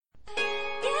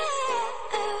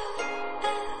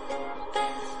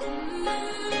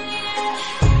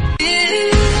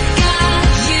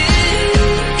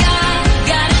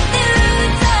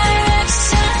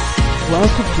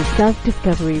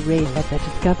self-discovery radio that the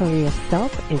discovery of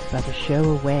self is but a show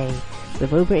away.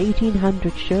 With over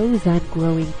 1,800 shows and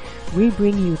growing, we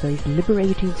bring you those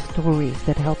liberating stories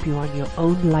that help you on your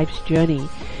own life's journey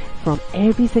from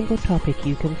every single topic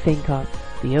you can think of.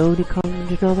 The only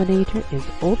common denominator is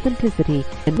authenticity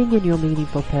and living in your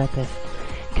meaningful purpose.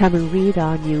 Come and read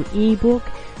our new ebook,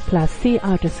 plus see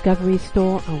our discovery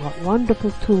store and what wonderful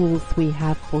tools we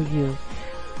have for you.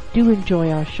 Do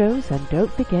enjoy our shows and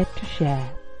don't forget to share.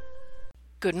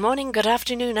 Good morning, good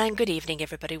afternoon, and good evening,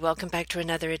 everybody. Welcome back to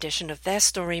another edition of Their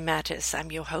Story Matters.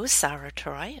 I'm your host, Sarah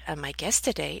Troy, and my guest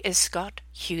today is Scott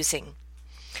Huesing.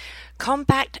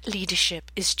 Compact leadership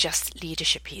is just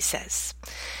leadership, he says.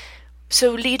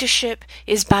 So leadership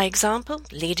is by example,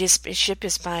 leadership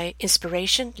is by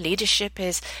inspiration, leadership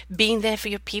is being there for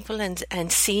your people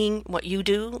and seeing what you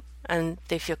do and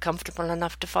they feel comfortable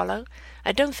enough to follow.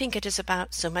 I don't think it is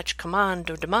about so much command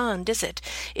or demand, is it?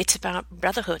 It's about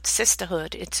brotherhood,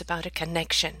 sisterhood. It's about a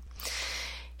connection.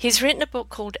 He's written a book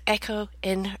called Echo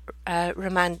in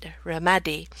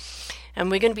Ramadi, and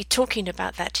we're going to be talking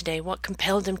about that today. What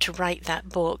compelled him to write that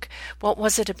book? What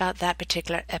was it about that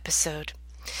particular episode?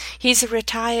 He's a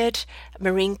retired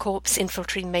Marine Corps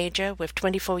infantry major with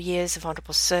 24 years of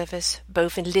honorable service,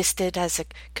 both enlisted as a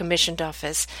commissioned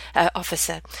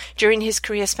officer. During his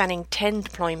career spanning 10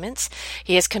 deployments,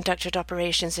 he has conducted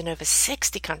operations in over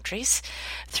 60 countries.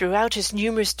 Throughout his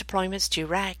numerous deployments to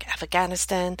Iraq,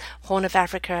 Afghanistan, Horn of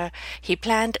Africa, he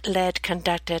planned, led,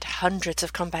 conducted hundreds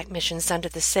of combat missions under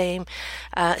the some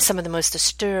of the most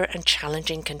austere and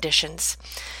challenging conditions.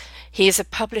 He is a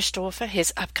published author.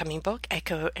 His upcoming book,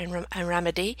 Echo in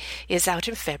Ramadi, is out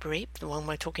in February, the one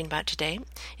we're talking about today.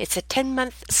 It's a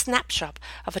 10-month snapshot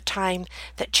of a time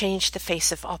that changed the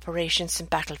face of operations in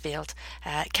battlefield.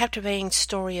 Captivating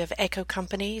story of Echo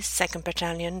Company, 2nd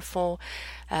Battalion,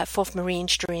 4th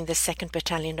Marines during the 2nd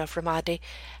Battalion of Ramadi.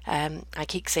 I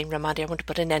keep saying Ramadi, I want to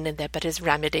put an N in there, but it's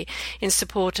Ramadi, in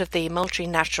support of the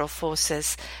Multinational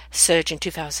Forces surge in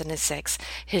 2006.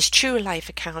 His true life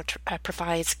account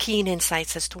provides keen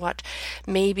insights as to what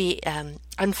may be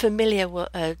unfamiliar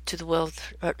to the world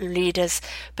leaders,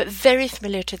 but very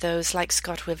familiar to those like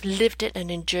Scott who have lived it and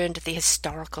endured the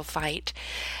historical fight.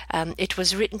 It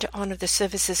was written to honor the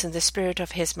services and the spirit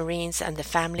of his Marines and the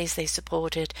families they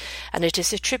supported, and it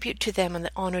is a tribute to them and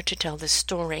the honor to tell the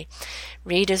story.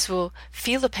 Readers will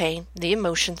feel the pain, the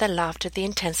emotion, the laughter, the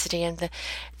intensity, and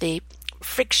the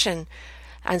friction,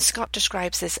 and Scott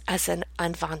describes this as an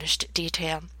unvarnished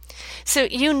detail. So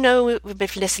you know,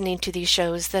 with listening to these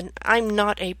shows, that I'm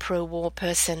not a pro-war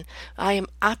person. I am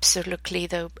absolutely,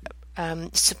 though,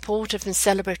 supportive and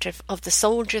celebrative of the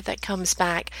soldier that comes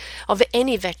back, of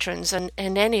any veterans and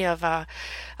any of our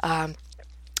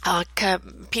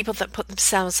people that put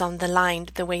themselves on the line,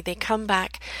 the way they come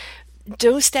back.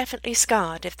 Those definitely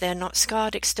scarred. If they're not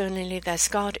scarred externally, they're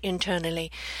scarred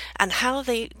internally. And how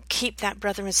they keep that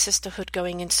brother and sisterhood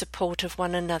going in support of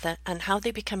one another, and how they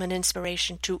become an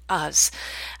inspiration to us,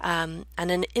 and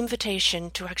an invitation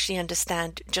to actually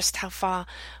understand just how far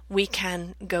we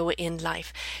can go in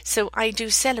life. So I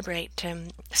do celebrate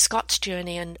Scott's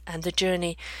journey and the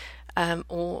journey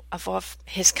of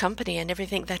his company and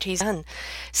everything that he's done.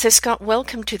 So Scott,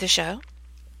 welcome to the show.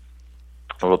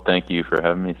 Well, thank you for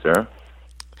having me, Sarah.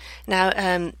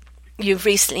 Now, you've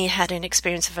recently had an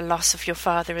experience of a loss of your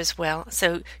father as well,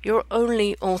 so you're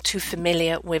only all too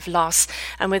familiar with loss,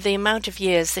 and with the amount of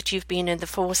years that you've been in the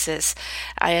forces,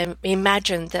 I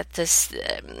imagine that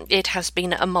it has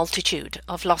been a multitude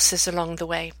of losses along the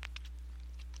way.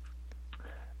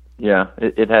 Yeah,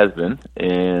 it has been,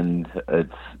 and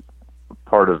it's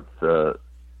part of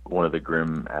one of the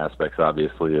grim aspects,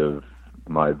 obviously, of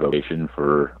my vocation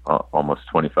for almost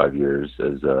 25 years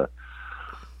as a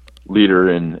leader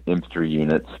in infantry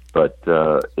units, but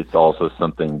it's also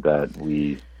something that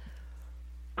we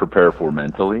prepare for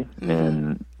mentally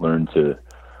and learn to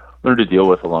deal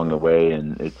with along the way.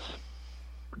 And it's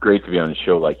great to be on a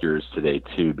show like yours today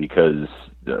too, because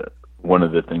one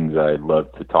of the things I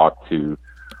love to talk to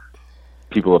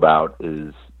people about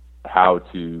is how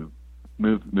to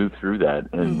move through that.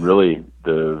 And really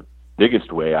the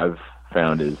biggest way I've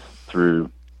found is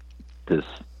through this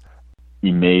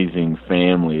amazing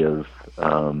family of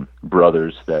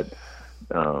brothers that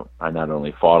I not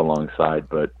only fought alongside,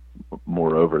 but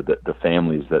moreover the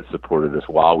families that supported us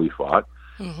while we fought,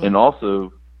 and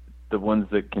also the ones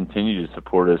that continue to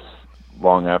support us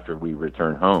long after we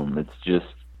return home. It's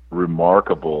just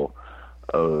remarkable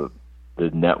the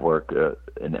network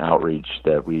and outreach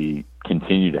that we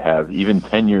continue to have, even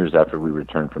 10 years after we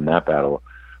returned from that battle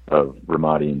of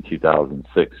Ramadi in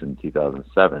 2006 and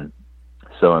 2007.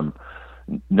 So I'm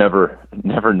never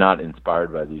not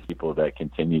inspired by these people that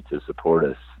continue to support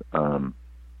us.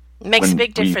 Makes a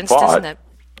big difference, doesn't it?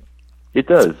 It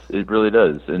does. It really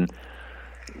does. And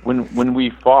when we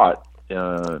fought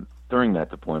during that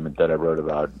deployment that I wrote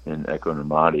about in Echo and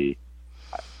Ramadi,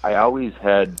 I always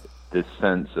had this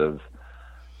sense of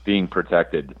being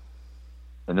protected,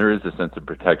 and there is a sense of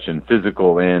protection,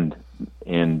 physical and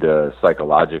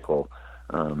psychological.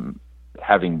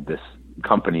 Having this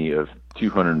company of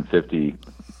 250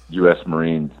 U.S.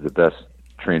 Marines, the best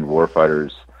trained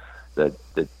warfighters that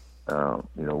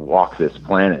walk this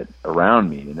planet around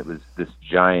me, and it was this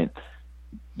giant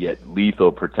yet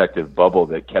lethal protective bubble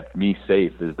that kept me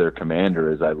safe as their commander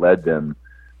as I led them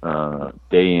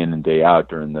day in and day out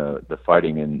during the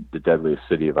fighting in the deadliest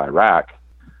city of Iraq.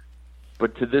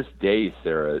 But to this day,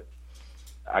 Sarah,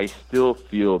 I still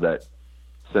feel that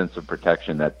sense of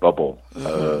protection, that bubble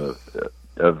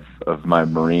of my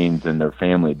Marines and their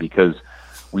family, because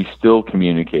we still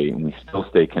communicate and we still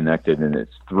stay connected, and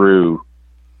it's through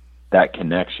that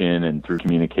connection and through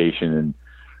communication and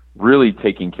really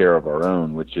taking care of our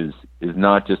own, which is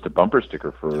not just a bumper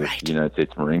sticker for the United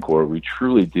States Marine Corps. We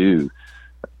truly do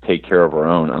take care of our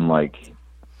own, unlike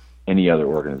any other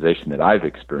organization that I've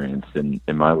experienced in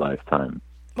my lifetime.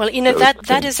 Well, so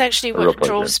that is actually what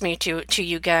draws me to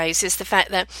you guys, is the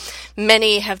fact that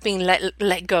many have been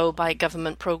let go by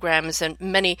government programs, and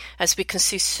many, as we can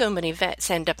see, so many vets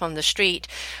end up on the street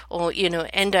or,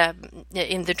 end up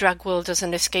in the drug world as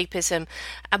an escapism.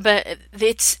 But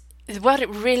what it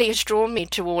really has drawn me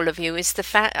to all of you is the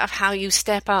fact of how you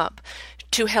step up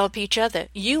to help each other.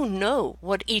 You know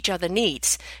what each other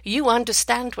needs. You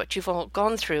understand what you've all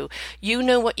gone through. You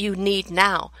know what you need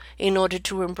now in order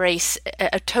to embrace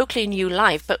a totally new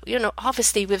life, but,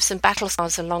 obviously with some battle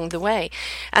scars along the way.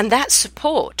 And that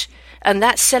support and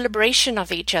that celebration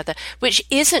of each other, which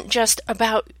isn't just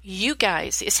about you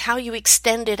guys, is how you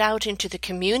extend it out into the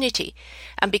community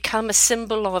and become a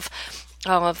symbol of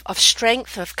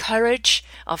strength, of courage,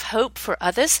 of hope for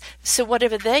others. So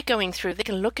whatever they're going through, they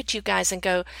can look at you guys and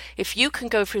go, if you can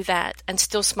go through that and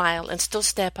still smile and still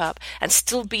step up and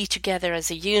still be together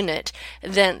as a unit,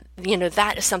 then,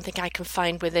 that is something I can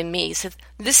find within me. So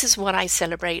this is what I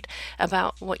celebrate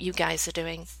about what you guys are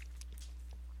doing.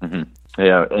 Mm-hmm.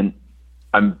 Yeah, and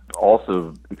I'm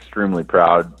also extremely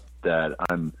proud that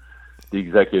I'm the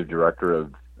executive director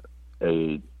of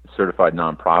a certified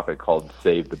nonprofit called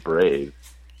Save the Brave,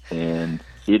 and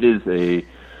it is a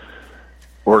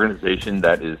organization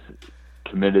that is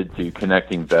committed to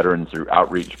connecting veterans through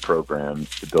outreach programs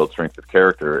to build strength of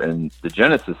character. And the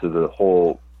genesis of the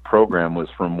whole program was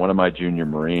from one of my junior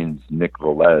Marines, Nick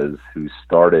Velez, who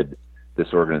started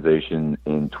this organization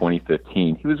in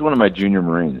 2015. He was one of my junior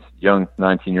Marines, young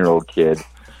 19-year-old kid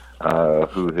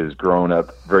who has grown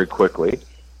up very quickly,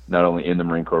 not only in the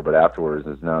Marine Corps, but afterwards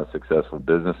is now a successful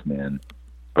businessman.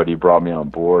 But he brought me on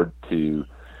board to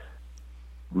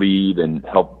lead and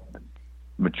help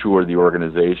mature the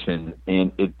organization.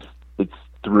 And it's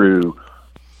through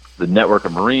the network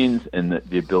of Marines and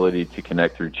the ability to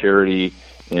connect through charity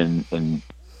and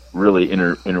really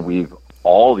interweave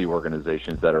all the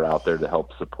organizations that are out there to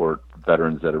help support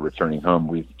veterans that are returning home.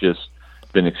 We've just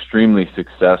been extremely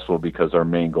successful because our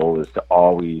main goal is to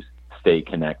always stay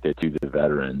connected to the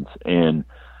veterans. And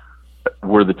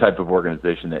we're the type of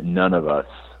organization that none of us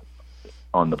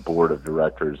on the board of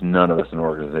directors, none of us in the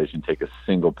organization take a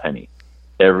single penny.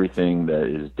 Everything that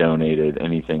is donated,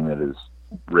 anything that is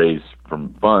raised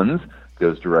from funds,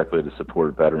 goes directly to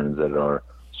support veterans that are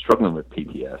struggling with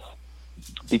PTS,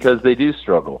 because they do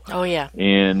struggle. Oh, yeah.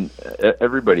 And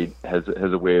everybody has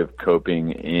a way of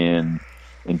coping in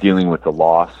dealing with the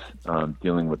loss,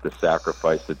 dealing with the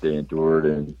sacrifice that they endured,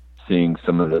 and seeing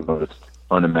some of the most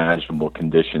unimaginable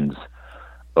conditions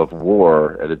of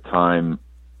war at a time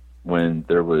when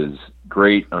there was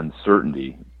great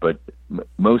uncertainty, but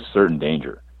most certain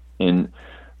danger. And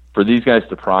for these guys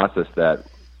to process that,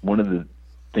 one of the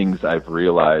things I've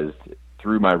realized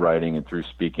through my writing and through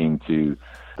speaking to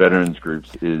veterans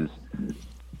groups is,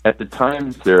 at the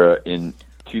time, Sarah, in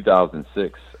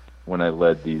 2006, when I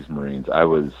led these Marines, I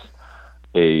was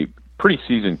a pretty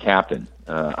seasoned captain.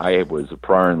 I was a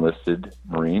prior enlisted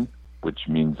Marine, which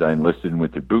means I enlisted and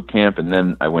went through boot camp, and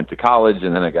then I went to college,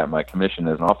 and then I got my commission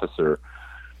as an officer.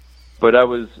 But I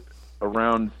was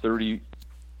around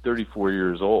 34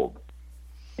 years old,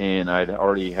 and I'd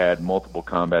already had multiple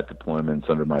combat deployments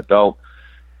under my belt,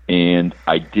 and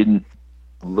I didn't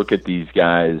look at these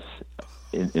guys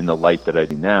in the light that I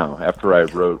do now. After I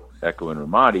wrote Echo and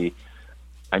Ramadi,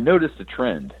 I noticed a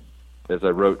trend as I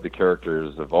wrote the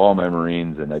characters of all my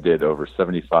Marines, and I did over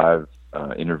 75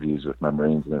 interviews with my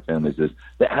Marines and their families is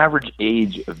the average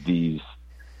age of these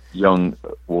young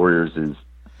warriors is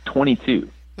 22.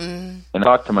 And I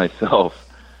thought to myself,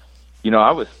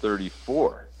 I was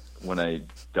 34 when I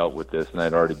dealt with this, and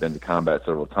I'd already been to combat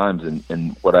several times,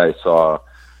 and what I saw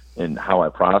and how I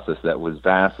processed that was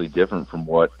vastly different from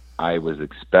what I was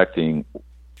expecting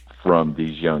from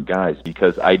these young guys,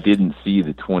 because I didn't see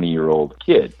the 20-year-old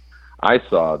kid. I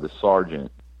saw the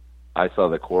sergeant, I saw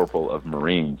the corporal of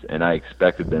Marines, and I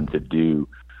expected them to do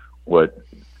what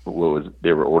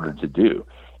they were ordered to do.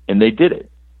 And they did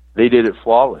it. They did it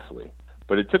flawlessly.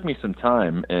 But it took me some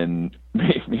time and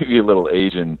maybe a little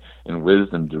age and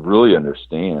wisdom to really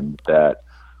understand that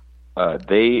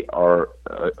they are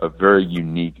a very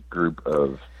unique group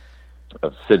of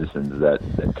citizens that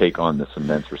take on this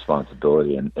immense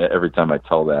responsibility. And every time I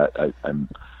tell that, I'm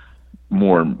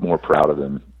more and more proud of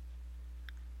them.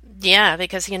 Yeah,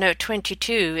 because,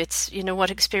 22, it's, what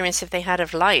experience have they had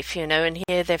of life, and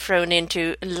here they're thrown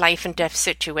into life and death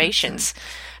situations.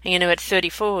 At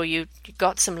 34, you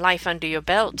got some life under your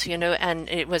belt, and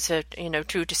it was a,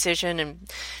 true decision. And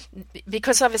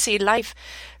because obviously life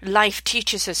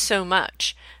teaches us so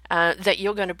much that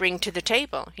you're going to bring to the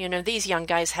table. These young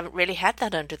guys haven't really had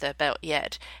that under their belt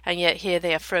yet, and yet here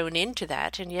they are thrown into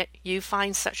that, and yet you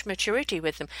find such maturity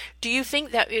with them. Do you think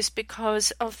that is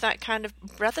because of that kind of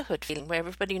brotherhood feeling where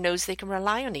everybody knows they can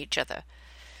rely on each other?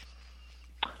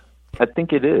 I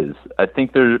think it is. I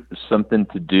think there's something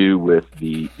to do with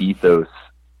the ethos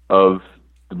of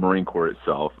the Marine Corps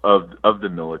itself, of the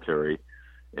military.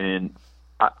 And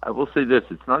I will say this,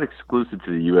 it's not exclusive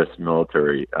to the U.S.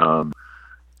 military.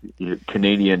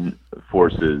 Canadian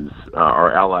forces,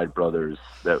 our allied brothers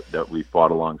that we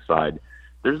fought alongside,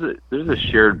 there's a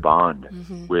shared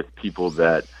bond with people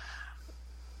that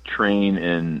train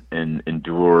and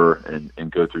endure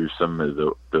and go through some of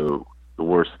the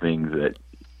worst things that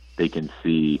they can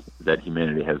see that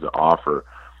humanity has to offer.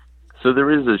 So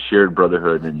there is a shared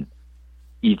brotherhood in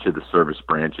each of the service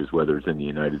branches, whether it's in the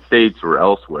United States or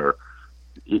elsewhere.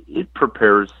 It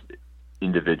prepares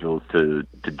individuals to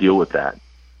deal with that.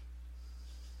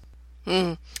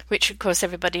 Which, of course,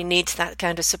 everybody needs that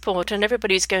kind of support, and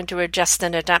everybody's going to adjust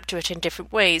and adapt to it in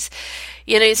different ways.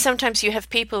 Sometimes you have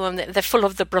people and they're full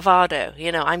of the bravado.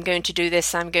 I'm going to do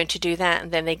this, I'm going to do that,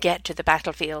 and then they get to the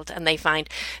battlefield and they find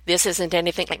this isn't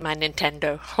anything like my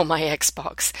Nintendo or my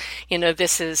Xbox.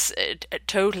 This is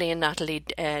totally and utterly,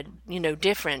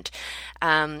 different.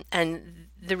 And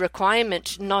the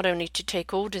requirement not only to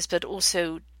take orders, but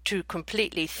also to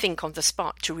completely think on the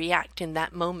spot, to react in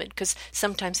that moment, because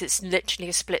sometimes it's literally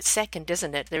a split second,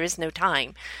 isn't it? There is no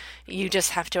time. You just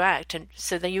have to act. And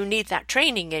so then you need that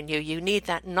training in you. You need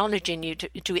that knowledge in you to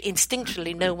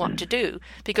instinctually know what to do,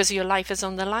 because your life is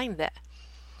on the line there.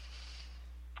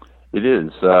 It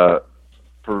is. For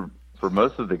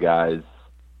most of the guys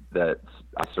that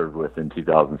I served with in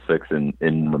 2006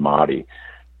 in Ramadi,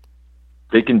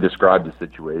 they can describe the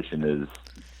situation as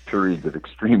periods of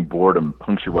extreme boredom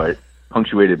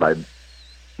punctuated by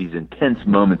these intense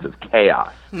moments of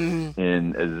chaos.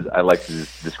 And as I like to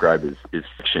describe is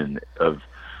fiction of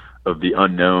the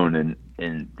unknown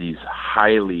and these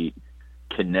highly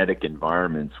kinetic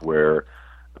environments where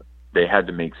they had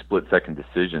to make split-second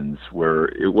decisions, where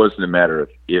it wasn't a matter of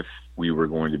if we were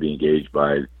going to be engaged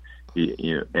by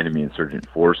the enemy insurgent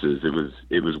forces.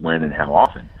 It was when and how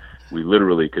often. We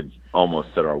literally could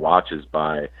almost set our watches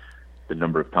by the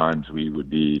number of times we would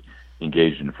be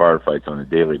engaged in firefights on a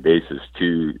daily basis,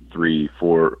 2, 3,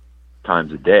 4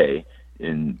 times a day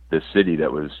in the city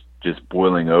that was just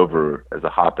boiling over as a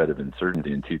hotbed of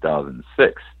insurgency in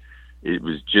 2006. It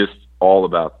was just all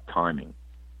about timing,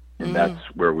 and that's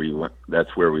where we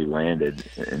landed.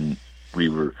 And we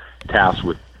were tasked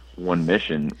with one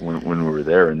mission when we were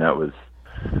there, and that was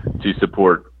to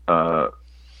support the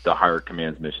higher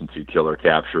command's mission to kill or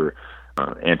capture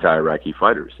anti-Iraqi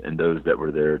fighters, and those that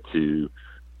were there to,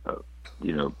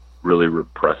 really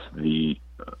repress the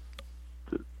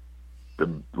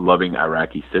loving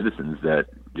Iraqi citizens that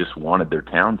just wanted their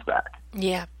towns back.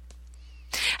 Yeah.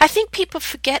 I think people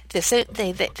forget this, don't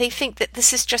they? They think that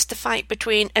this is just a fight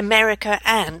between America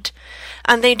and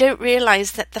they don't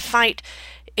realize that the fight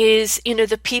is,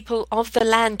 the people of the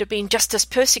land are being just as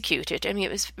persecuted. I mean,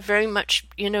 it was very much,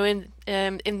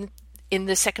 in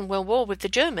the Second World War with the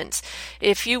Germans.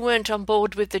 If you weren't on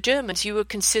board with the Germans, you were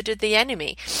considered the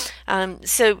enemy.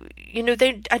 So,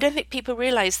 I don't think people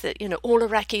realize that, all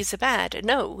Iraqis are bad.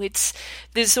 No,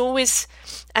 there's always,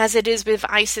 as it is with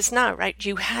ISIS now, right?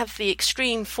 You have the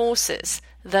extreme forces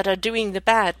that are doing the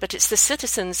bad, but it's the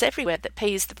citizens everywhere that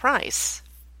pays the price.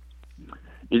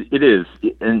 It is.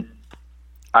 And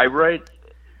I write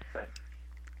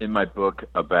in my book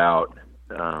about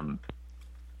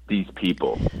these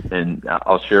people, and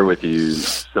I'll share with you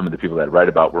some of the people that I write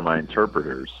about were my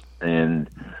interpreters. And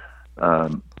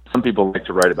some people like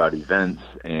to write about events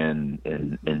and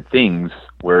things,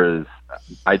 whereas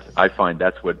I find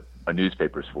that's what a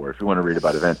newspaper's for. If you want to read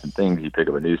about events and things, you pick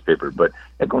up a newspaper. But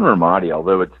Egon Ramadi,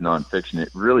 although it's nonfiction, it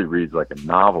really reads like a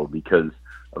novel because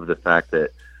of the fact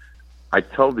that I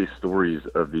tell these stories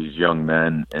of these young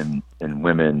men and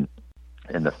women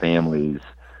and the families,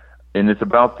 and it's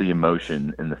about the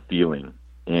emotion and the feeling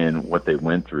and what they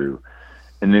went through.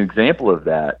 And an example of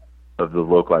that, of the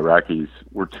local Iraqis,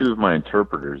 were two of my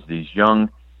interpreters, these young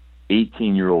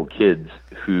 18-year-old kids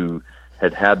who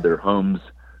had their homes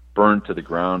burned to the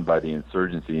ground by the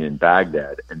insurgency in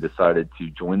Baghdad and decided to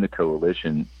join the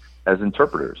coalition as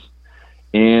interpreters.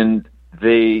 And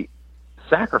they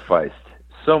sacrificed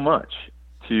so much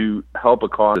to help a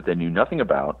cause that they knew nothing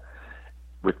about,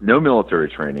 with no military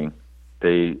training.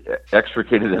 They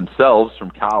extricated themselves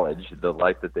from college, the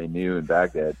life that they knew in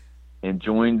Baghdad, and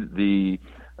joined the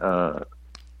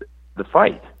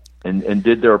fight and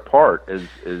did their part as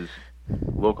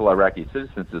local Iraqi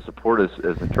citizens to support us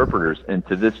as interpreters. And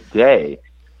to this day,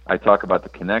 I talk about the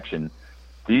connection.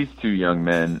 These two young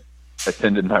men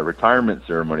attended my retirement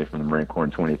ceremony from the Marine Corps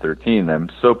in 2013.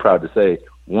 I'm so proud to say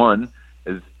one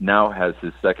now has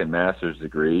his second master's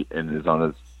degree and is on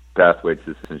his pathway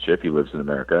to citizenship. He lives in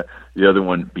America. The other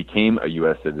one became a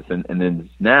U.S. citizen and then is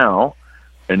now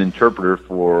an interpreter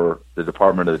for the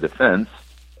Department of Defense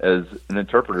as an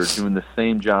interpreter doing the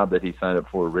same job that he signed up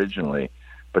for originally,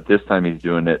 but this time he's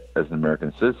doing it as an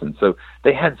American citizen. So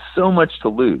they had so much to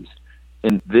lose,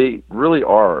 and they really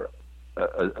are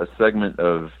a segment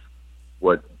of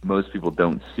what most people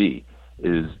don't see,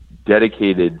 is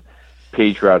dedicated,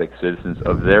 patriotic citizens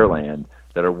of their land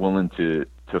that are willing to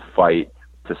fight,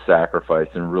 to sacrifice,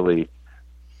 and really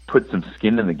put some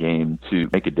skin in the game to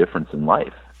make a difference in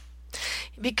life.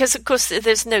 Because, of course,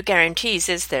 there's no guarantees,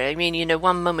 is there? I mean,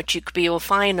 one moment you could be all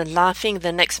fine and laughing,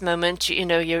 the next moment,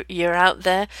 you're out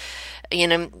there,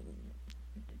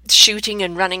 shooting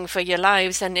and running for your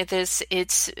lives, and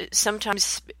it's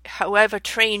sometimes, however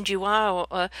trained you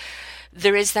are,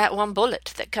 there is that one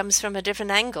bullet that comes from a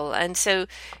different angle, and so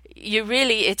you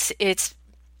really, it's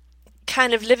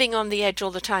kind of living on the edge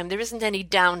all the time. There isn't any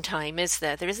downtime, is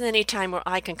there? There isn't any time where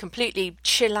I can completely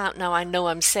chill out now I know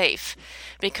I'm safe,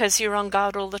 because you're on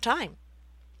guard all the time.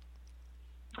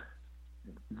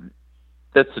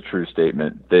 That's a true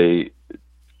statement. There's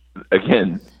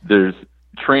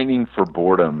training for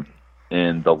boredom,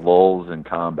 and the lulls in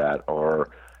combat are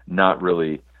not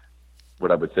really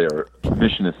what I would say are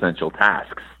mission essential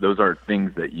tasks. Those are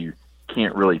things that you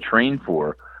can't really train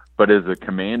for, but as a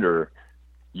commander,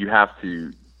 you have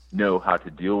to know how to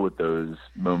deal with those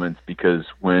moments, because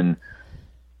when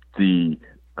the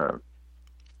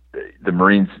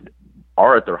Marines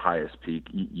are at their highest peak,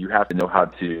 you have to know how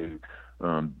to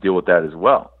deal with that as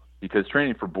well, because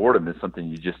training for boredom is something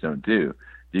you just don't do.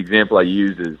 The example I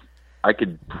use is I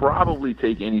could probably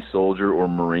take any soldier or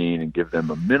Marine and give them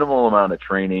a minimal amount of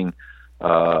training,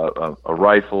 a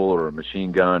rifle or a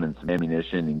machine gun and some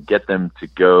ammunition, and get them to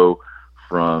go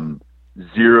from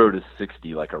 0 to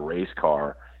 60 like a race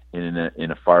car in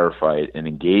a firefight and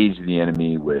engage the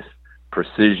enemy with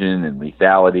precision and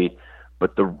lethality.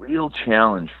 But the real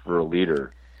challenge for a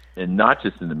leader, and not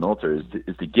just in the military,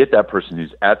 is to get that person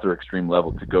who's at their extreme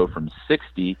level to go from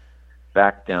 60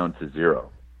 back down to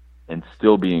 0 and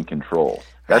still be in control.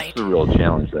 That's right. The real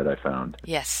challenge that I found.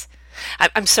 Yes.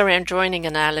 I'm sorry, I'm drawing an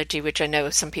analogy, which I know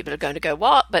some people are going to go,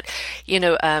 what? But,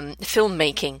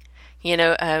 filmmaking,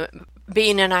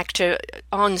 being an actor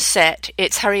on set,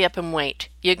 it's hurry up and wait.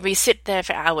 We sit there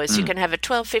for hours. You can have a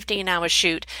 12, 15-hour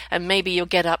shoot, and maybe you'll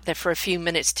get up there for a few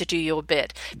minutes to do your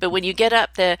bit. But when you get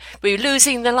up there, we're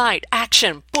losing the light,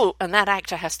 action, boom, and that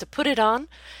actor has to put it on,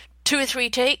 2 or 3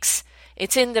 takes,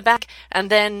 it's in the back, and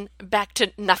then back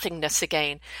to nothingness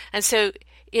again. And so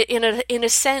in a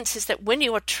sense is that when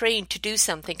you are trained to do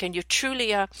something and you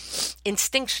truly are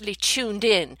instinctually tuned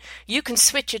in, you can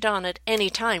switch it on at any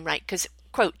time, right? Because,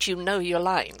 quote, you know your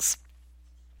lines.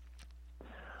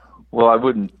 Well, I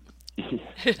wouldn't.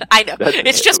 I know.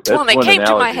 It's just one that came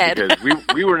to my head. Because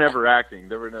we were never acting.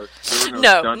 There were no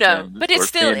no. But it's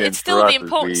still the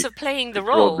importance of playing the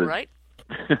role, right?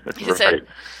 That's so, right.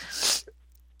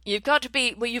 You've got to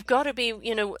be, when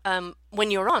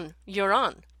you're on, you're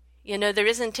on. There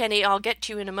isn't any, I'll get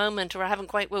to you in a moment, or I haven't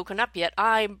quite woken up yet.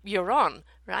 You're on,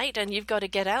 right? And you've got to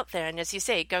get out there. And as you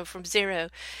say, go from 0,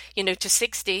 to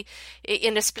 60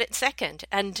 in a split second.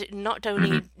 And not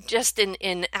only just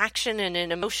in action and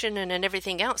in emotion and in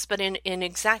everything else, but in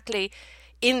exactly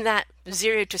in that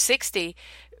 0 to 60,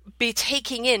 be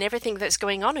taking in everything that's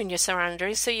going on in your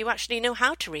surroundings so you actually know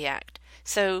how to react.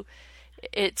 So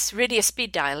it's really a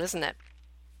speed dial, isn't it?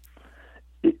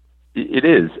 It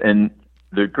is. And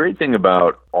the great thing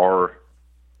about our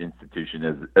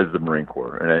institution as the Marine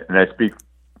Corps, and I speak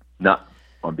not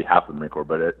on behalf of the Marine Corps,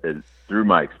 but through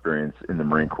my experience in the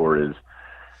Marine Corps, is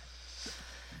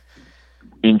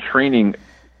in training,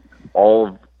 all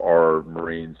of our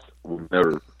Marines will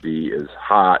never be as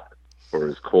hot or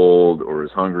as cold or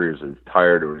as hungry or as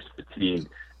tired or as fatigued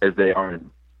as they are in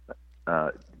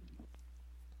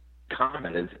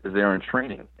combat, as they are in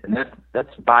training. And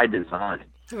that's by design.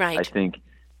 Right. I think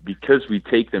because we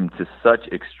take them to such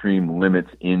extreme limits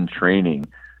in training,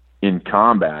 in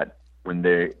combat, when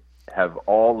they have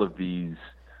all of these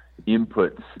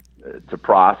inputs to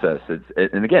process,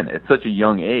 and again, at such a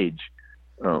young age,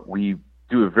 we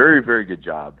do a very, very good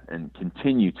job and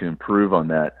continue to improve on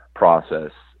that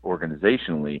process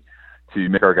organizationally to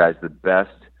make our guys the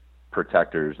best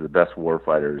protectors, the best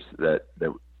warfighters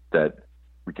that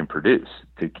we can produce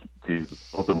to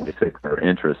ultimately fix our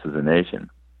interests as a nation.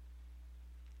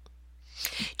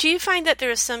 Do you find that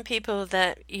there are some people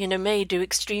that, may do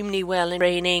extremely well in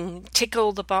training, tick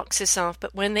all the boxes off,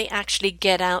 but when they actually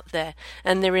get out there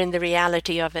and they're in the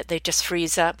reality of it, they just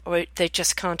freeze up or they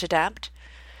just can't adapt?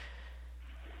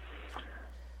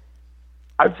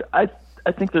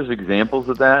 I think there's examples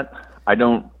of that. I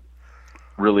don't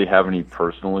really have any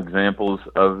personal examples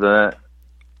of that.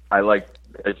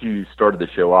 As you started the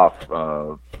show off,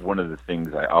 one of the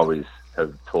things I always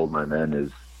have told my men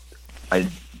is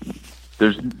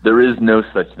there is no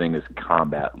such thing as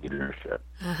combat leadership.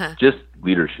 Just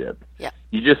leadership. Yeah.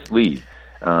 You just lead.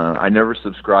 I never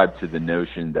subscribe to the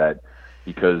notion that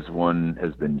because one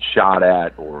has been shot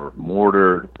at or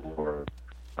mortared or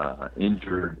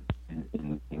injured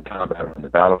in combat or in the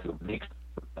battlefield makes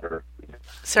them better.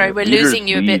 Sorry, we're losing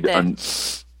you a bit there.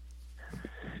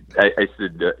 I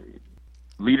said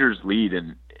leaders lead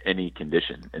in any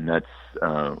condition, and that's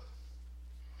how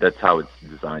it's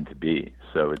designed to be.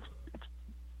 So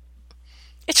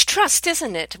it's trust,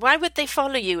 isn't it? Why would they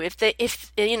follow you if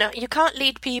you can't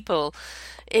lead people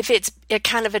if it's a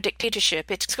kind of a dictatorship?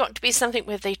 It's got to be something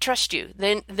where they trust you.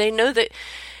 They know that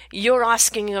you're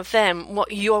asking of them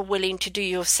what you're willing to do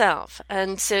yourself.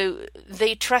 And so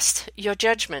they trust your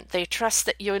judgment. They trust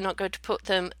that you're not going to put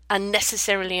them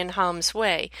unnecessarily in harm's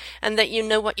way and that you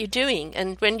know what you're doing.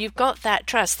 And when you've got that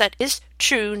trust, that is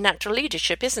true natural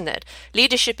leadership, isn't it?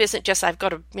 Leadership isn't just I've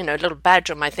got a little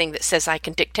badge on my thing that says I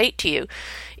can dictate to you.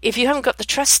 If you haven't got the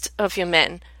trust of your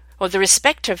men or the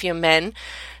respect of your men,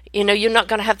 you're not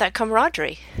going to have that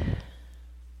camaraderie.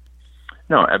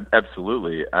 No,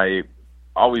 absolutely. I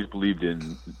always believed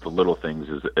in the little things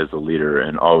as a leader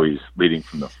and always leading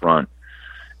from the front.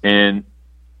 And,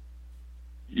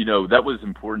 that was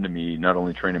important to me, not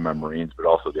only training my Marines, but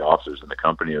also the officers in the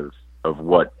company of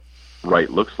what right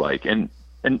looks like. And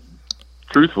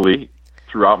truthfully,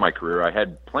 throughout my career, I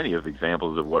had plenty of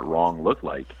examples of what wrong looked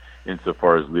like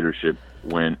insofar as leadership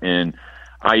went. And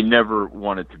I never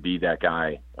wanted to be that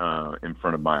guy in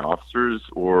front of my officers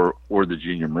or the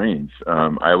junior Marines.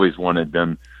 I always wanted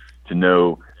them to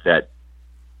know that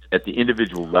at the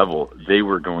individual level, they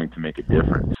were going to make a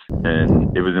difference.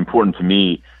 And it was important to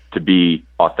me to be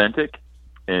authentic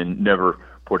and never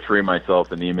portray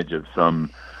myself in the image of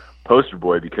some poster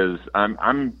boy, because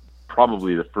I'm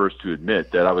probably the first to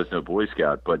admit that I was no Boy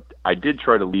Scout, but I did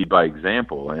try to lead by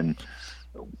example. And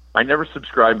I never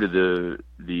subscribed to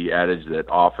the adage that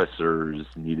officers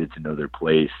needed to know their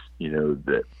place,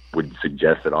 that would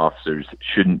suggest that officers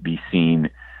shouldn't be seen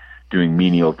doing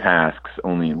menial tasks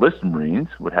only enlisted Marines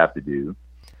would have to do.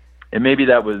 And maybe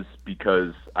that was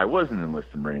because I was an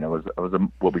enlisted Marine. I was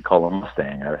what we call a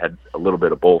Mustang. I had a little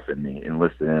bit of both in me,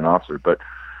 enlisted and an officer. But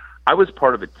I was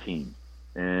part of a team,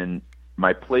 and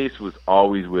my place was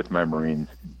always with my Marines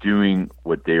doing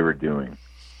what they were doing,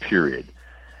 period.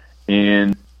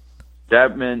 And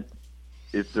that meant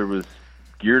if there was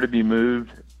gear to be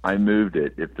moved, I moved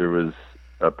it. If there was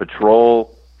a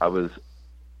patrol, I was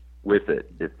with it.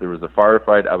 If there was a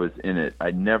firefight, I was in it.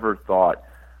 I never thought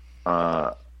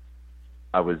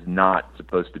I was not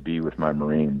supposed to be with my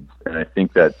Marines. And I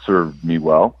think that served me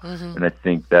well. Mm-hmm. And I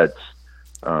think that's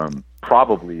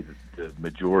probably the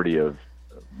majority of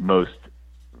most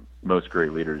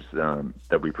great leaders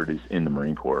that we produce in the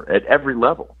Marine Corps at every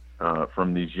level,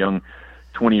 from these young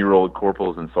 20-year-old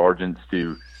corporals and sergeants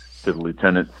to the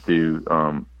lieutenants to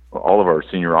all of our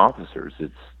senior officers.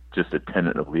 It's just a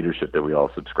tenet of leadership that we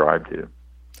all subscribe to.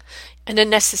 And a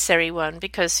necessary one,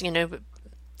 because,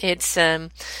 It's,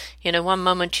 one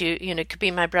moment could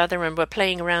be my brother and we're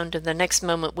playing around, and the next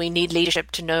moment we need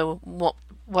leadership to know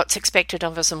what's expected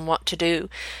of us and what to do.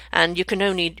 And you can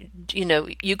only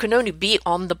be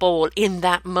on the ball in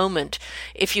that moment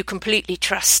if you completely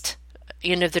trust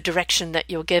the direction that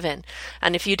you're given.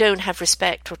 And if you don't have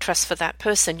respect or trust for that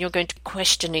person, you're going to be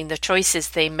questioning the choices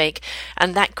they make,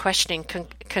 and that questioning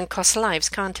can cost lives,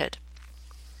 can't it?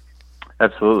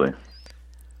 Absolutely.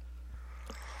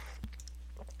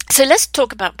 So let's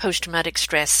talk about post-traumatic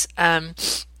stress. I'm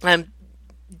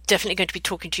definitely going to be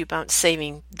talking to you about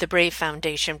Saving the Brave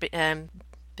Foundation,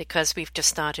 because we've just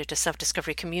started a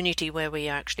self-discovery community where we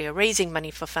actually are raising money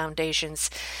for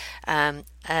foundations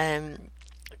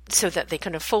so that they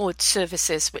can afford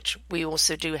services, which we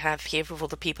also do have here for all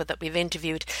the people that we've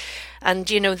interviewed. And,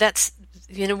 that's,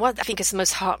 what I think is the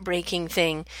most heartbreaking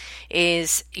thing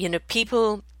is,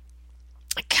 people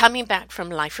coming back from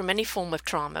life, from any form of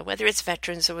trauma, whether it's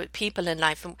veterans or people in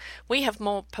life. And we have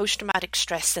more post-traumatic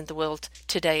stress in the world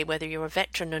today, whether you're a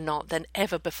veteran or not, than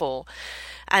ever before.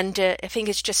 And I think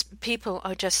it's just people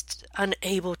are just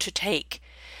unable to take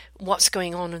what's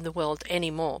going on in the world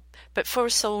anymore. But for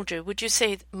a soldier, would you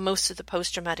say most of the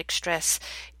post-traumatic stress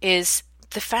is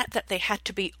the fact that they had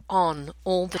to be on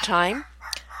all the time?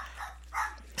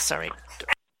 Sorry.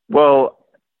 Well,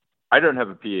 I don't have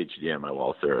a PhD on my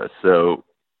wall, Sarah, so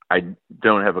I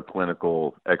don't have a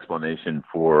clinical explanation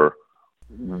for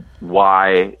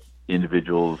why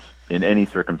individuals in any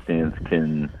circumstance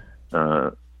can,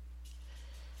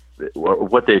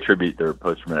 what they attribute their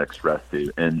post-traumatic stress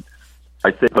to. And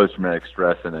I say post-traumatic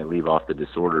stress and I leave off the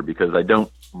disorder because I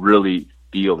don't really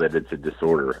feel that it's a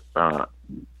disorder.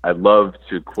 I love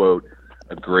to quote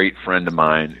a great friend of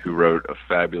mine who wrote a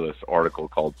fabulous article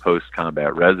called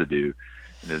Post-Combat Residue,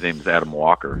 and his name is Adam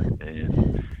Walker,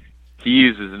 and he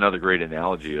uses another great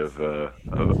analogy of a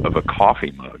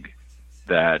coffee mug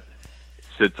that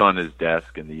sits on his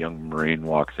desk, and the young Marine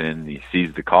walks in and he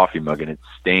sees the coffee mug and it's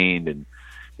stained and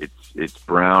it's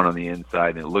brown on the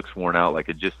inside and it looks worn out, like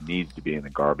it just needs to be in the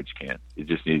garbage can. It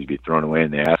just needs to be thrown away.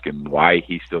 And they ask him why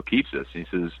he still keeps this. And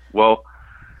he says, well,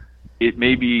 it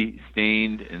may be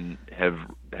stained and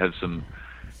has some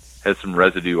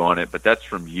residue on it, but that's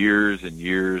from years and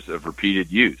years of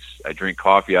repeated use. I drink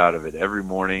coffee out of it every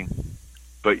morning,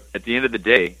 but at the end of the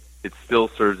day, it still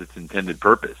serves its intended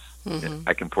purpose. Mm-hmm.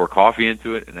 I can pour coffee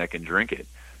into it and I can drink it.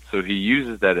 So he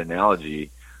uses that analogy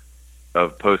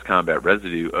of post-combat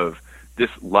residue of this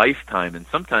lifetime, and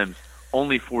sometimes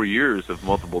only 4 years of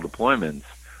multiple deployments.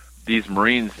 These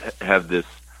Marines have this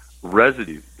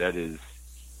residue that is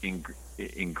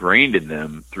ingrained in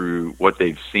them through what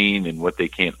they've seen and what they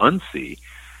can't unsee.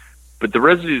 But the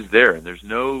residue's there, and there's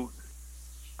no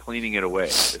cleaning it away.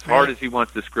 As hard as he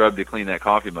wants to scrub to clean that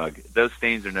coffee mug, those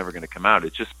stains are never going to come out.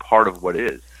 It's just part of what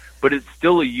is. But it's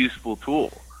still a useful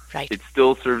tool. Right. It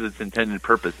still serves its intended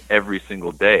purpose every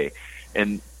single day.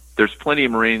 And there's plenty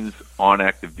of Marines on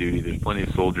active duty. There's plenty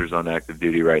of soldiers on active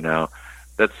duty right now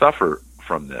that suffer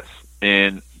from this.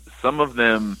 And some of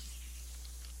them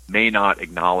may not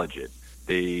acknowledge it.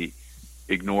 They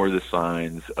ignore the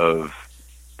signs of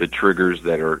the triggers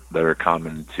that are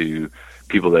common to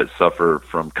people that suffer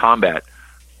from combat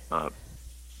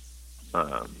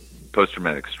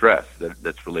post-traumatic stress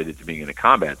that's related to being in a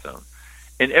combat zone.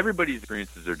 And everybody's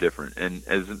experiences are different. And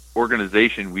as an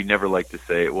organization, we never like to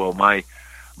say, well, my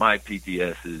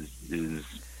PTS is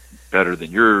better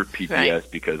than your PTS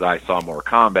because I saw more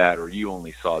combat or you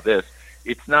only saw this.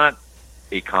 It's not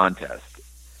a contest.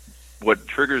 What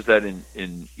triggers that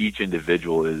in each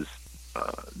individual is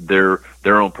their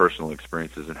own personal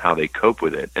experiences and how they cope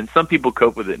with it. And some people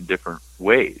cope with it in different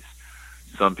ways.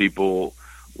 Some people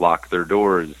lock their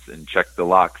doors and check the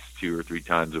locks 2 or 3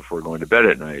 times before going to bed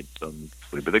at night. Some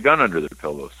sleep with a gun under their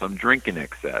pillow. Some drink in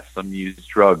excess. Some use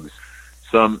drugs.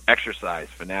 Some exercise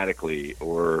fanatically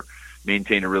or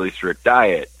maintain a really strict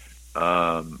diet.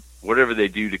 Whatever they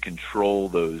do to control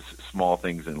those small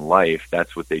things in life,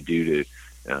 that's what they do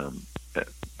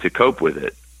to cope with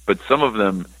it. But some of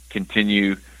them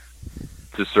continue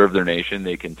to serve their nation.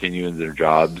 They continue in their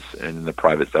jobs and in the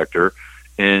private sector,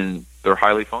 and they're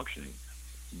highly functioning.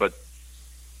 But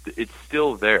it's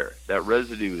still there. That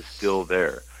residue is still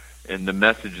there. And the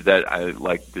message that I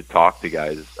like to talk to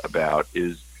guys about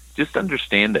is just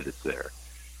understand that it's there.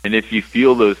 And if you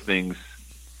feel those things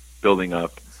building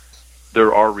up,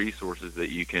 there are resources that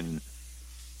you can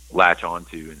latch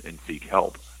onto and seek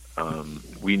help.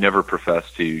 We never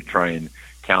profess to try and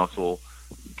counsel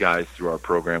guys through our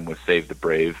program with Save the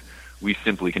Brave. We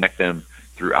simply connect them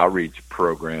through outreach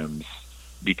programs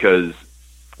because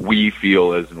we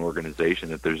feel as an organization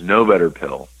that there's no better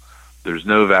pill there's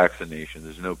no vaccination,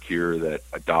 there's no cure that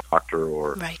a doctor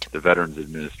or Right. the Veterans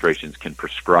Administrations can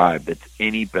prescribe that's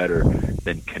any better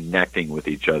than connecting with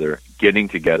each other, getting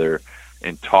together,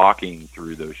 and talking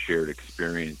through those shared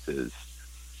experiences.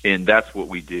 And that's what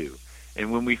we do.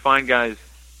 And when we find guys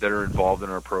that are involved in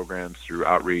our programs through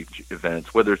outreach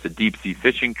events, whether it's a deep-sea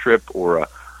fishing trip or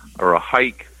a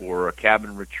hike or a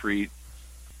cabin retreat,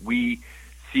 we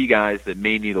see guys that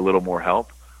may need a little more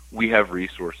help. We have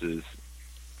resources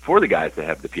for the guys that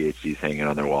have the PhDs hanging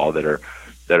on their wall that are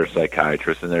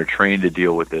psychiatrists and they're trained to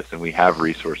deal with this, and we have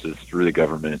resources through the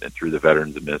government and through the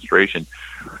Veterans Administration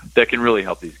that can really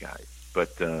help these guys.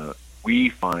 But we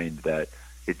find that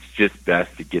it's just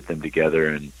best to get them together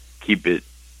and keep it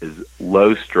as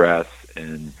low stress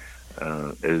and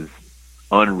as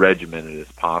unregimented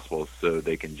as possible so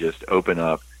they can just open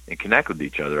up and connect with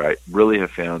each other. I really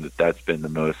have found that that's been the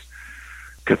most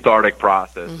cathartic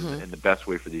process and the best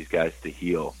way for these guys to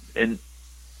heal. And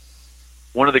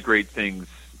one of the great things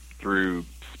through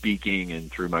speaking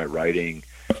and through my writing,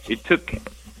 it took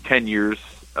 10 years,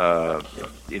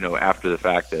 after the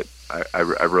fact that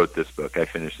I wrote this book, I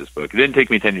finished this book. It didn't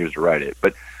take me 10 years to write it,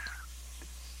 but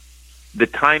the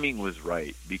timing was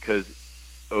right because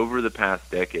over the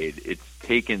past decade, it's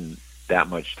taken that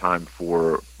much time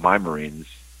for my Marines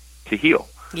to heal.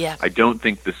 Yeah. I don't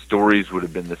think the stories would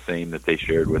have been the same that they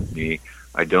shared with me.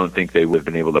 I don't think they would have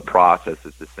been able to process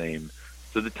it the same.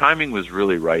 So the timing was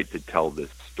really right to tell this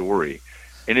story.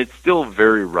 And it's still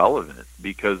very relevant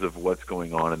because of what's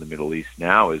going on in the Middle East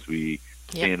now as we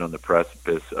stand on the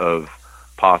precipice of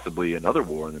possibly another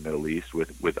war in the Middle East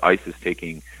with ISIS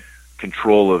taking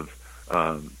control of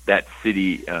that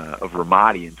city of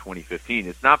Ramadi in 2015.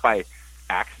 It's not by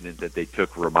accident that they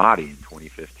took Ramadi in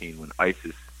 2015 when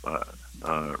ISIS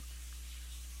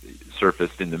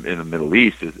surfaced in the Middle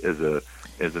East as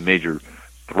a major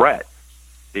threat.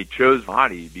 They chose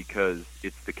Ramadi because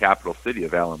it's the capital city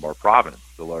of Al-Anbar province,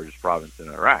 the largest province in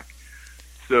Iraq.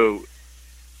 So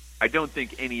I don't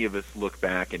think any of us look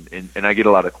back, and I get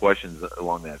a lot of questions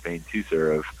along that vein too,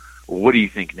 sir, of, well, what do you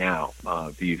think now?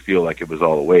 Do you feel like it was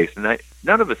all a waste? And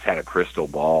none of us had a crystal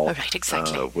ball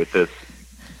with this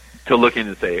to look in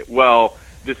and say, well,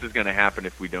 this is going to happen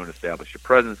if we don't establish a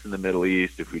presence in the Middle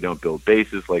East, if we don't build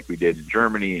bases like we did in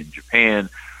Germany and Japan,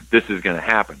 this is going to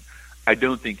happen. I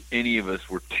don't think any of us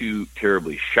were too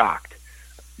terribly shocked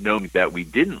knowing that we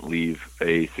didn't leave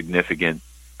a significant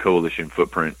coalition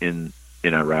footprint in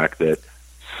Iraq, that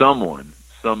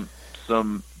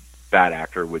some bad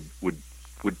actor would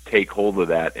take hold of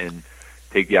that and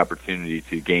take the opportunity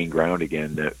to gain ground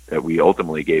again that we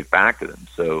ultimately gave back to them.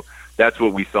 So that's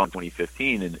what we saw in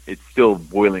 2015, and it's still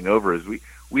boiling over as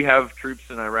we have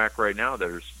troops in Iraq right now that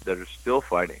are still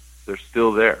fighting. They're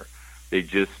still there. They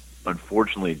just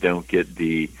unfortunately don't get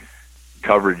the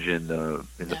coverage in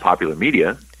the popular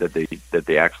media that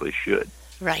they actually should.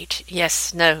 Right.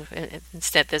 Yes. No.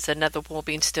 Instead, there's another war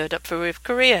being stirred up for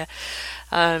Korea,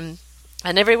 and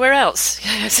everywhere else,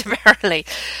 apparently.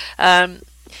 I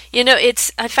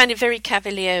find it very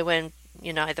cavalier when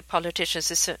either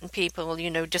politicians or certain people,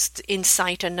 just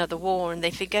incite another war and they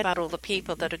forget about all the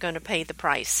people that are going to pay the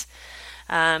price.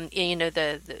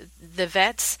 The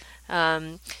vets.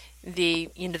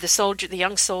 The soldier, the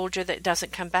young soldier that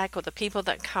doesn't come back, or the people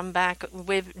that come back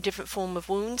with different form of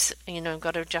wounds,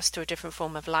 got to adjust to a different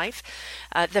form of life.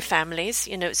 The families,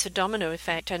 it's a domino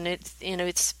effect, and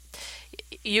it's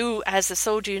you as a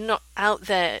soldier, you're not out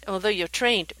there, although you're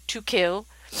trained to kill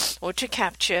or to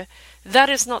capture. That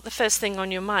is not the first thing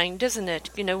on your mind, isn't it?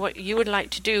 What you would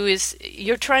like to do is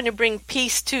you're trying to bring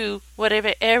peace to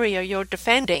whatever area you're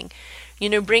defending.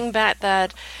 Bring back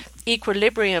that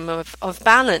equilibrium of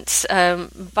balance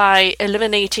by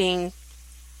eliminating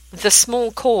the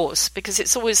small cause, because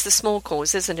it's always the small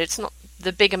cause, isn't it? It's not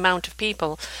the big amount of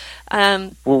people.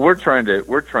 Well, we're trying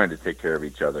to take care of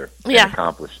each other and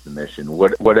accomplish the mission,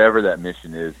 whatever that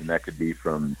mission is, and that could be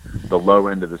from the low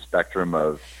end of the spectrum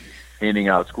of handing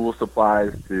out school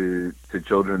supplies to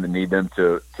children that need them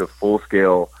to full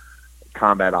scale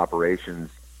combat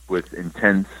operations with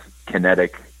intense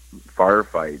kinetic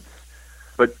firefights.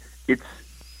 But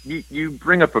you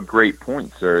bring up a great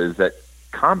point, sir, is that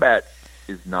combat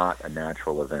is not a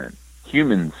natural event.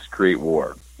 Humans create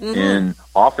war, and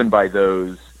often by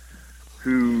those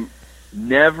who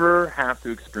never have to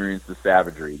experience the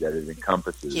savagery that it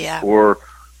encompasses, or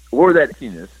that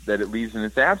emptiness that it leaves in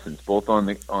its absence, both on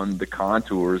the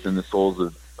contours and the souls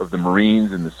of the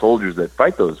Marines and the soldiers that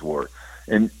fight those wars.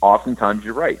 And oftentimes,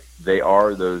 you're right, they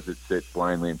are those that sit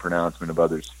blindly in pronouncement of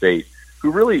others' fate,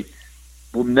 who really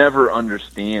will never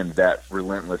understand that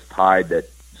relentless tide that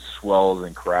swells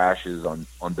and crashes on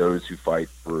those who fight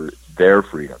for their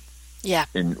freedom. Yeah.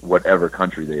 In whatever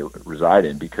country they reside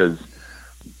in, because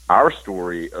our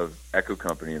story of Echo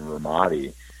Company in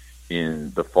Ramadi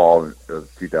in the fall of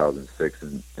 2006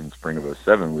 and spring of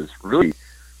 2007 was really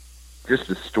just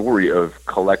a story of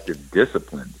collective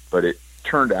discipline, but it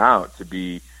turned out to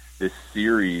be this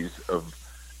series of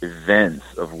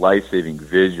events of life-saving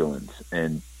vigilance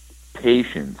and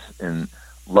patience and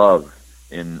love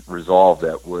and resolve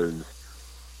that was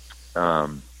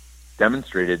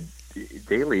demonstrated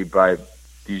daily by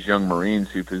these young Marines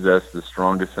who possess the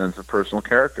strongest sense of personal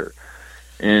character.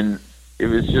 And it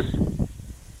was just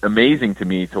amazing to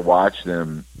me to watch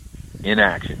them in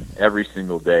action every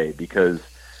single day, because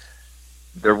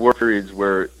there were periods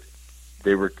where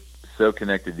they were so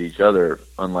connected to each other,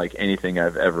 unlike anything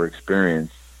I've ever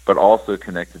experienced, but also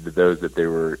connected to those that they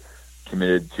were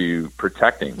committed to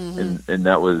protecting. Mm-hmm. And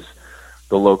that was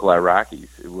the local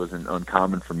Iraqis. It wasn't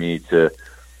uncommon for me to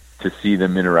see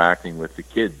them interacting with the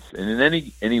kids. And in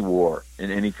any war,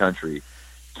 in any country,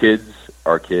 kids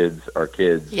are kids are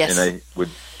kids. Yes. And I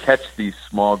would catch these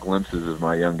small glimpses of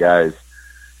my young guys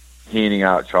handing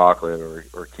out chocolate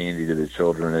or candy to the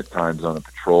children at times on a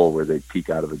patrol where they'd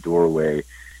peek out of a doorway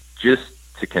just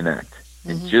to connect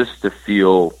and mm-hmm. just to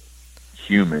feel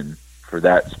human for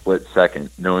that split second,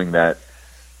 knowing that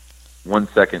 1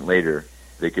 second later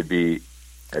they could be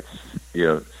at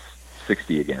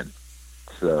 60 again.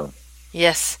 So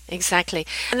yes, exactly.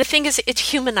 And the thing is, it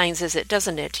humanizes it,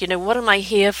 doesn't it? What am I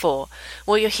here for?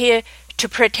 Well, you're here to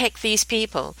protect these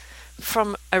people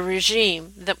from a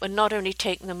regime that would not only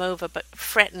take them over but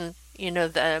threaten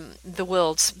the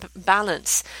world's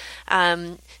balance.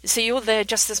 So you're there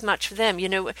just as much for them.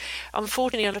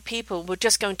 Unfortunately, a lot of people will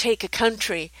just go and take a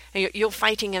country. You're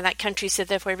fighting in that country, so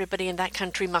therefore everybody in that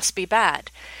country must be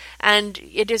bad. And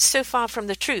it is so far from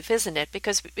the truth, isn't it?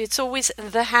 Because it's always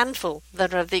the handful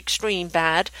that are the extreme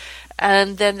bad,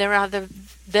 and then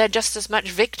they're just as much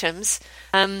victims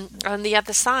on the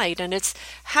other side. And it's,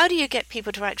 how do you get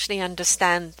people to actually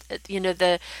understand,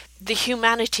 the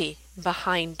humanity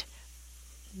behind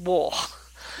war?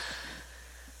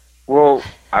 Well,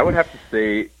 I would have to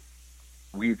say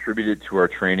we attribute it to our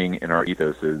training and our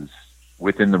ethoses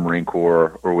within the Marine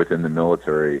Corps or within the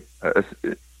military.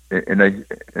 And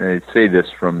I say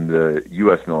this from the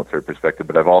U.S. military perspective,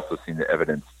 but I've also seen the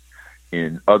evidence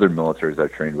in other militaries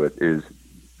I've trained with, is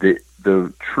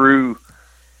the true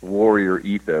warrior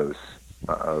ethos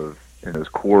and those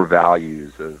core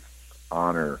values of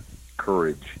honor,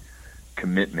 courage,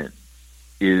 commitment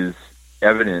is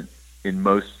evident in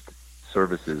most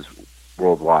services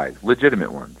worldwide,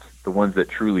 legitimate ones, the ones that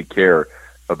truly care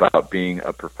about being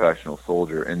a professional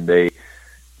soldier. And they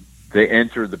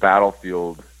enter the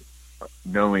battlefield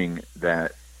knowing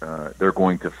that they're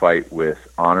going to fight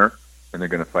with honor and they're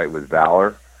going to fight with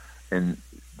valor. And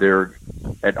they're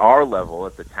at our level,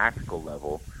 at the tactical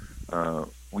level,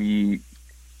 we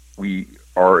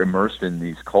are immersed in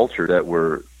these cultures that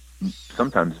we're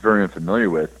sometimes very unfamiliar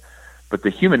with, but the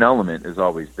human element is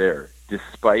always there.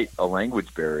 Despite a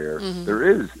language barrier, mm-hmm. there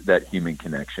is that human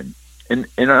connection. And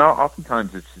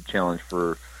oftentimes it's a challenge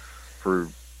for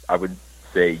I would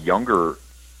say younger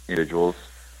individuals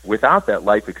without that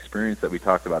life experience that we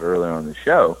talked about earlier on the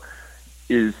show,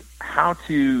 is how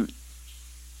to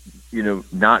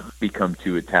not become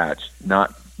too attached,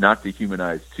 not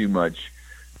dehumanize too much.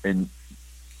 And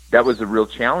that was a real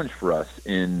challenge for us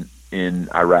in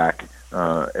Iraq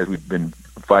as we've been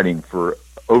fighting for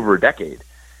over a decade,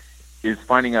 is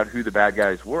finding out who the bad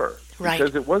guys were. Right.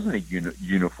 Because it wasn't a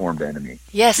uniformed enemy.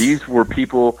 Yes. These were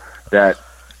people that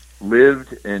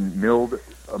lived and milled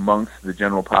amongst the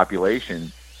general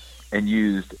population and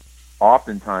used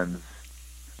oftentimes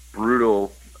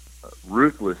brutal,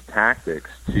 ruthless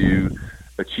tactics to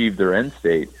achieve their end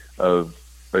state of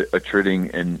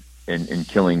attriting and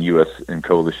killing U.S. and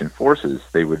coalition forces.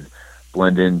 They would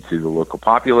blend into the local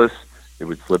populace. They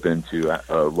would slip into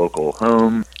a local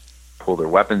home, pull their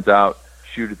weapons out,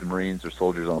 shoot at the Marines or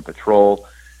soldiers on patrol,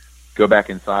 go back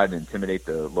inside and intimidate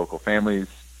the local families,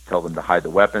 tell them to hide the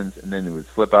weapons, and then they would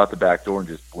slip out the back door and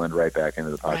just blend right back into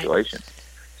the population.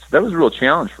 Right. So that was a real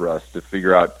challenge for us to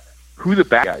figure out who the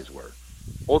bad guys were.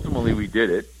 Ultimately, we did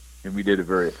it, and we did it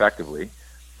very effectively.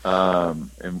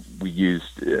 And we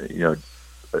used,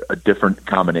 a different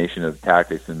combination of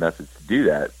tactics and methods to do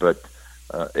that. But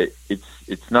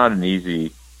it's not an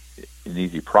easy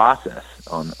process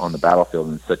on the battlefield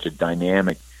in such a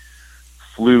dynamic,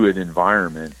 fluid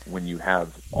environment when you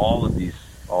have all of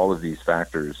these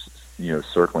factors,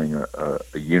 circling a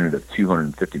unit of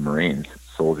 250 Marines,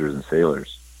 soldiers and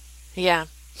sailors. Yeah,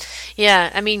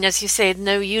 Yeah, I mean, as you said,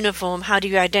 no uniform. How do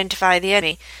you identify the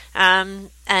enemy?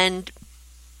 And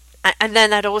then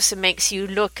that also makes you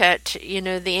look at,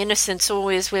 the innocents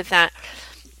always with that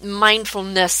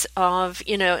mindfulness of,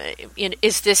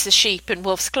 is this a sheep in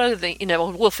wolf's clothing,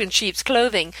 or wolf in sheep's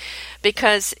clothing?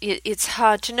 Because it's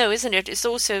hard to know, isn't it? It's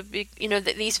also,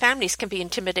 that these families can be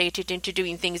intimidated into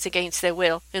doing things against their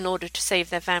will in order to save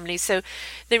their families. So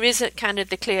there isn't kind of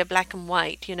the clear black and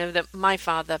white, that my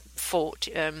father fought.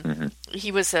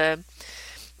 He was a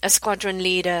squadron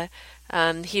leader.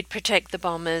 He'd protect the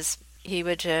bombers. He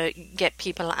would get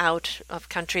people out of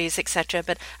countries, etc.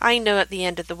 But I know at the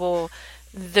end of the war,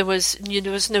 there was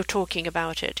no talking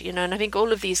about it, and I think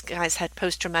all of these guys had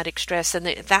post-traumatic stress, and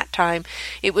at that time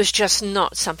it was just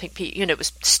not something, it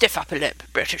was stiff upper lip,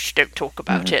 British, don't talk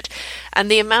about it. And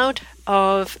the amount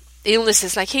of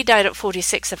illnesses, like he died at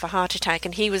 46 of a heart attack,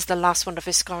 and he was the last one of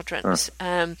his squadrons,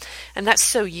 and that's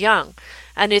so young.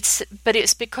 And it's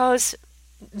because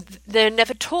they're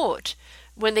never taught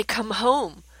when they come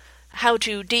home how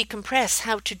to decompress,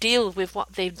 how to deal with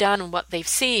what they've done and what they've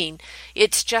seen.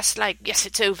 It's just like, yes,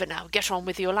 it's over now, get on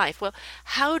with your life. Well,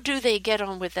 how do they get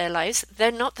on with their lives?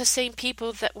 They're not the same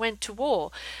people that went to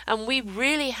war. And we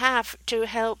really have to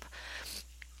help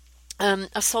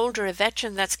a soldier, a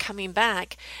veteran that's coming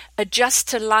back, adjust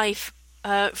to life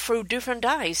through different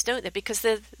eyes, don't they? Because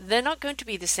they're not going to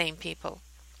be the same people.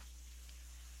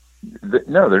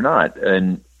 No, they're not.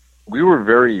 And we were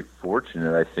very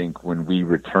fortunate, I think, when we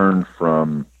returned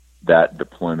from that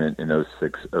deployment in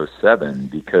 06, 07,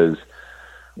 because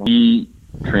we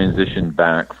transitioned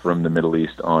back from the Middle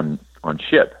East on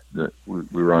ship. We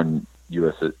were on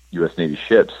U.S. Navy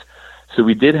ships, so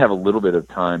we did have a little bit of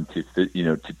time to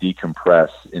decompress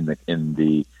in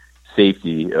the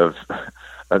safety of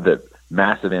the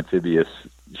massive amphibious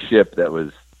ship that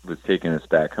was taking us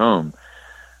back home.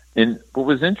 And what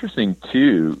was interesting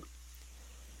too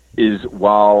is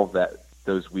while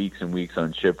those weeks and weeks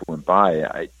on ship went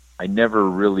by, I never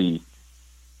really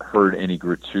heard any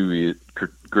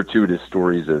gratuitous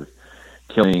stories of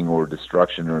killing or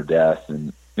destruction or death,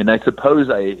 and I suppose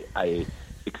I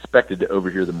expected to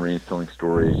overhear the Marines telling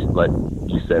stories, like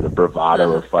you said, of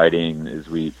bravado or fighting as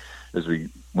we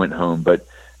went home, but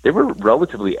they were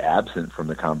relatively absent from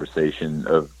the conversation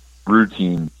of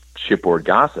routine shipboard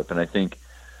gossip, and I think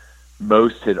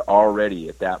most had already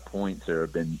at that point, Sarah,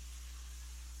 been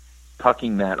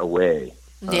tucking that away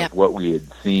of what we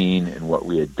had seen and what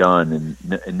we had done,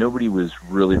 and nobody was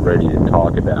really ready to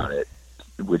talk about it,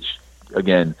 which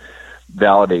again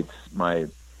validates my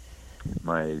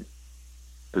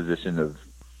position of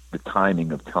the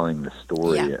timing of telling the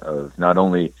story of not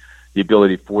only the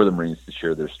ability for the Marines to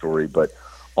share their story, but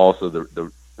also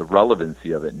the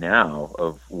relevancy of it now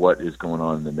of what is going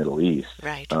on in the Middle East.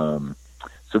 Right.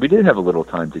 So we did have a little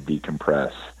time to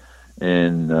decompress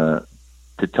and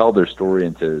to tell their story,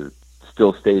 and to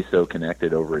still stay so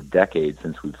connected over a decade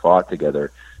since we fought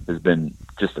together has been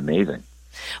just amazing.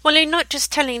 Well, you're not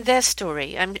just telling their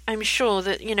story. I'm sure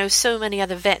that, so many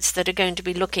other vets that are going to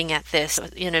be looking at this,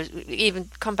 even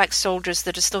combat soldiers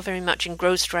that are still very much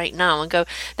engrossed right now and go,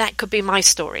 that could be my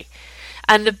story.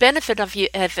 And the benefit of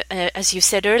as you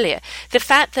said earlier, the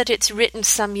fact that it's written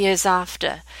some years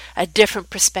after, a different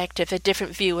perspective, a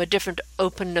different view, a different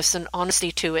openness and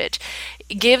honesty to it,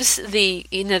 gives the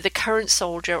current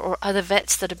soldier or other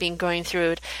vets that have been going through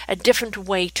it a different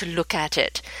way to look at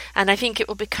it. And I think it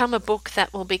will become a book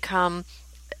that will become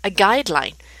a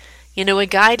guideline,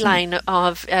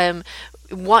 of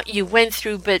what you went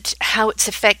through, but how it's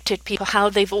affected people, how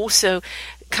they've also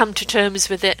come to terms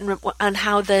with it, and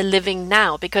how they're living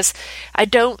now, because I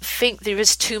don't think there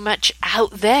is too much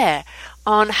out there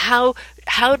on how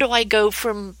do I go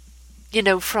from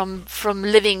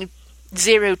living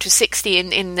 0 to 60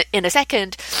 in a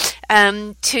second,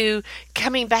 to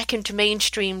coming back into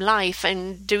mainstream life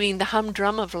and doing the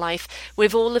humdrum of life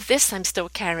with all of this I'm still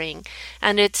carrying.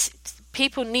 And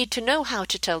people need to know how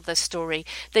to tell their story.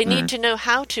 They need to know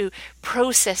how to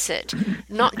process it,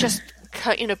 not just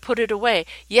put it away.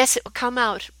 Yes, it will come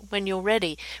out when you're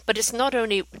ready, but it's not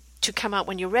only to come out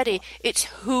when you're ready, it's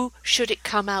who should it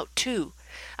come out to.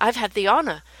 I've had the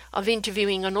honor of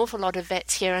interviewing an awful lot of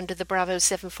vets here under the Bravo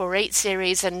 748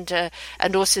 series and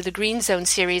also the Green Zone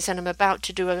series, and I'm about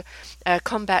to do a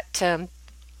combat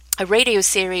a radio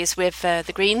series with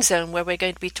the Green Zone, where we're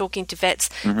going to be talking to vets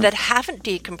that haven't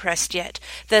decompressed yet,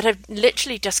 that have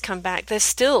literally just come back. They're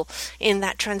still in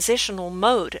that transitional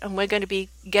mode, and we're going to be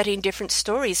getting different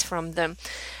stories from them.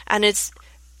 And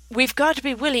we've got to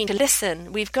be willing to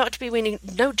listen. We've got to be willing,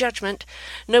 no judgment.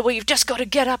 No, well, you've just got to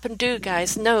get up and do,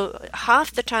 guys. No,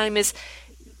 half the time is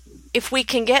if we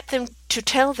can get them to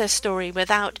tell their story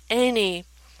without any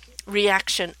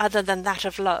reaction other than that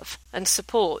of love and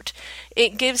support,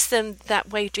 it gives them that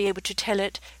way to be able to tell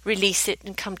it, release it,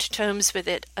 and come to terms with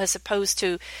it, as opposed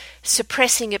to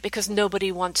suppressing it because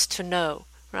nobody wants to know,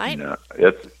 right? No,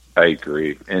 I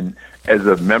agree. And as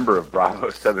a member of Bravo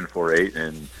 748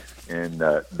 and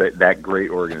that great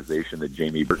organization that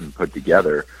Jamie Burton put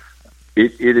together,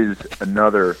 it is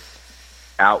another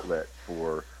outlet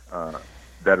for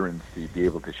veterans to be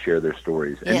able to share their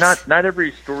stories. And not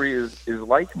every story is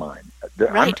like mine.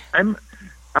 Right. I'm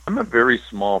a very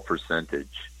small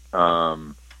percentage.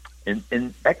 And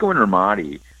Echo and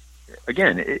Ramadi,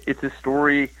 again, it's a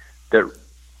story that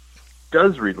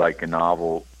does read like a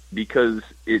novel because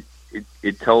it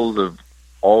tells of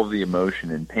all of the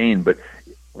emotion and pain. But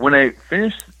when I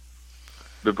finished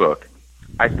the book,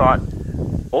 I thought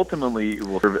ultimately it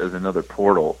will serve as another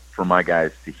portal for my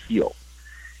guys to heal.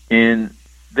 And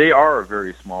they are a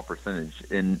very small percentage.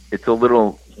 And it's a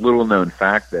little known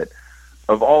fact that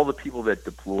of all the people that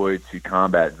deploy to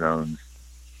combat zones,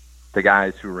 the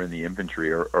guys who are in the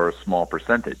infantry are a small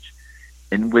percentage.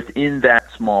 And within that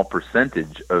small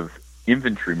percentage of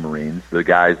infantry Marines, the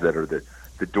guys that are the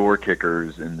door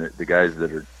kickers and the guys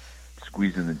that are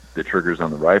squeezing the triggers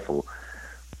on the rifle,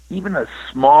 even a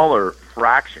smaller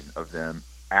fraction of them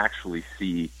actually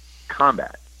see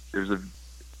combat. There's a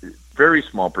very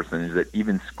small percentage that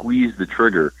even squeeze the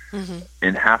trigger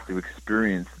and have to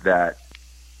experience that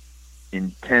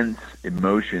intense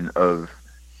emotion of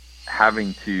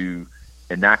having to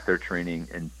enact their training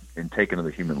and take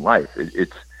another human life.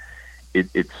 It's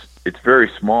very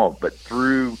small, but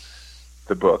through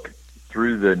the book,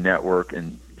 through the network,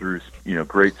 and through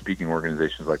great speaking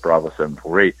organizations like Bravo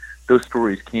 748, those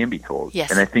stories can be told.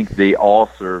 Yes. And I think they all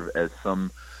serve as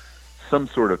some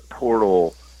sort of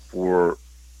portal for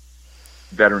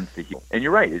veterans to heal. And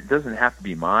you're right, it doesn't have to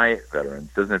be my veterans,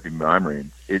 it doesn't have to be my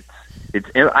Marines.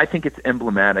 I think it's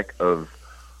emblematic of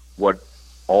what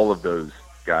all of those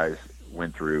guys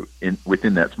went through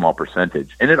within that small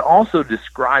percentage. And it also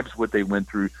describes what they went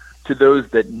through to those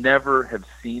that never have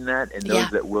seen that and those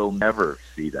that will never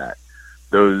see that.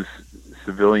 Those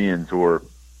civilians or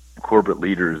corporate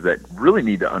leaders that really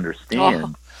need to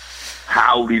understand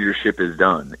how leadership is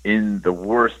done in the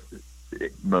worst,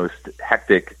 most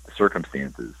hectic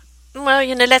circumstances. Well,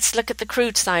 let's look at the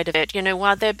crude side of it.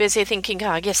 While they're busy thinking,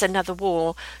 yes, another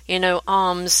war,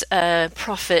 arms,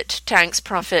 profit, tanks,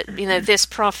 profit, this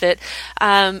profit,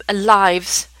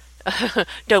 lives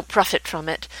don't profit from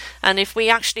it. And if we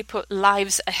actually put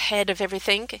lives ahead of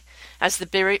everything as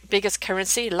the biggest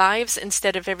currency, lives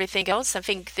instead of everything else, I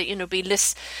think that, be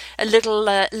a little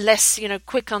less,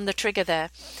 quick on the trigger there.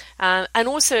 And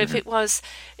also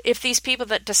if these people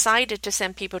that decided to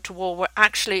send people to war were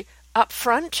actually up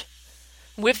front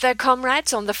with their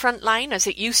comrades on the front line, as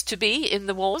it used to be in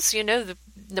the wars, the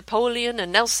Napoleon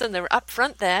and Nelson, they were up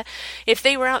front there. If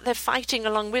they were out there fighting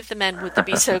along with the men, would they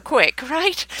be so quick,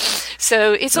 right?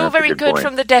 So it's all very good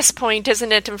from the desk point,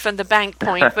 isn't it, and from the bank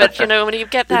point, but, when you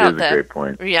get out there. It is a great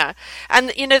point. Yeah.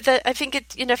 And, I think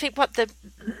what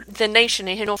the nation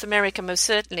in North America, most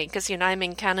certainly, because, I'm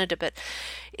in Canada, but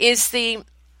is the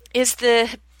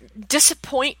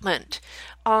disappointment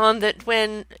on that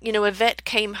when, a vet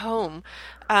came home,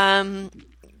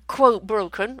 quote,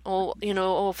 broken or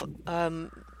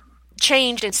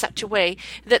changed in such a way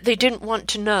that they didn't want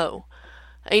to know.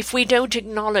 If we don't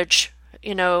acknowledge,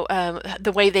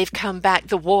 the way they've come back,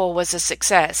 the war was a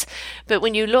success. But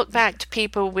when you look back to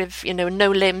people with, no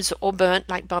limbs or burnt,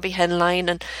 like Bobby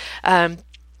Henline, and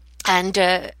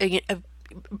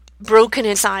broken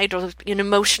inside or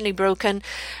emotionally broken,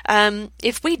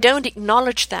 if we don't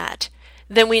acknowledge that,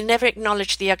 then we never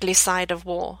acknowledge the ugly side of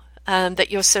war.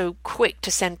 That you're so quick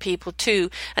to send people to.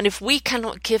 And if we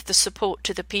cannot give the support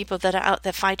to the people that are out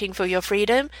there fighting for your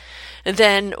freedom,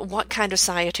 then what kind of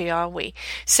society are we?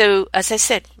 So, as I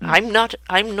said, I'm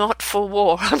not for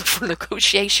war. I'm for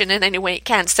negotiation in any way it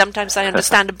can. Sometimes I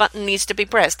understand a button needs to be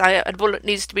pressed. A bullet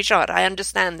needs to be shot. I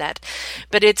understand that.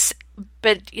 But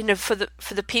for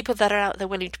the people that are out there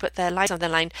willing to put their lives on the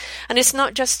line, and it's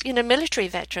not just, military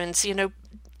veterans,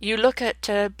 you look at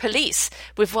police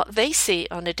with what they see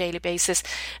on a daily basis.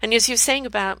 And as you're saying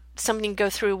about somebody go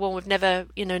through a war with never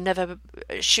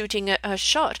shooting a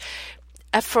shot.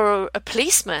 For a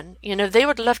policeman, they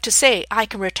would love to say, I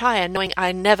can retire knowing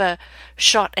I never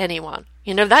shot anyone.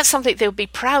 That's something they'll be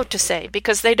proud to say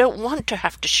because they don't want to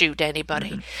have to shoot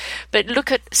anybody. But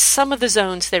look at some of the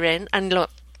zones they're in and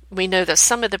look, We know that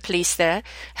some of the police there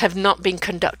have not been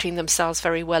conducting themselves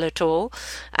very well at all,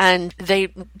 and they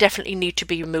definitely need to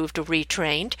be removed or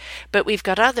retrained. But we've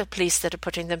got other police that are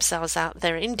putting themselves out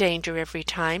there in danger every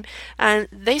time, and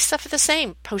they suffer the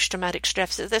same post-traumatic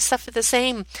stress. They suffer the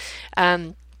same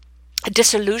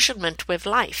disillusionment with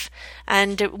life.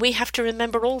 And we have to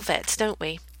remember all vets, don't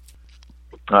we?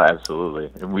 Oh,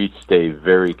 absolutely. And we stay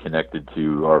very connected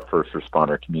to our first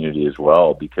responder community as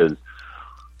well, because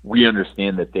we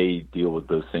understand that they deal with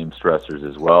those same stressors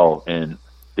as well, and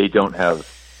they don't have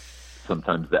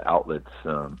sometimes the outlets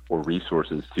or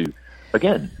resources to,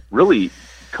 again, really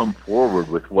come forward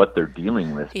with what they're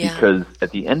dealing with, because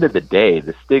at the end of the day,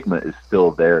 the stigma is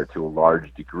still there to a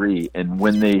large degree. And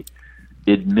when they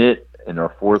admit and are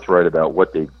forthright about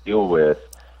what they deal with,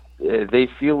 they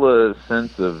feel a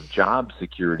sense of job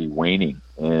security waning,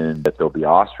 and that they'll be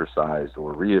ostracized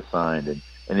or reassigned, and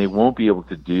they won't be able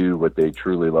to do what they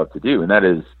truly love to do. And that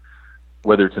is,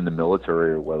 whether it's in the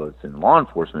military or whether it's in law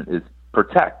enforcement, is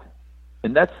protect.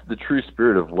 And that's the true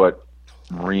spirit of what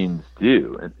Marines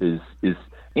do, is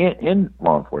in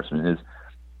law enforcement, is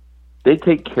they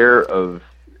take care of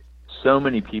so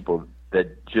many people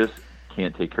that just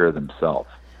can't take care of themselves.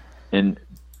 And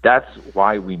that's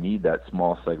why we need that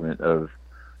small segment of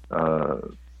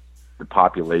the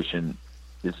population,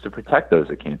 is to protect those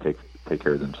that can't take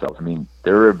care of themselves. I mean,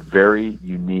 they're a very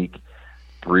unique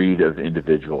breed of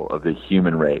individual, of the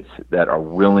human race, that are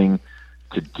willing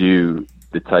to do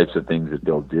the types of things that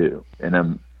they'll do.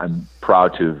 And I'm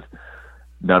proud to have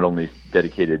not only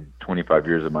dedicated 25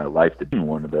 years of my life to being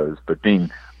one of those, but being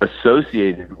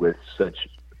associated with such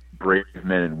brave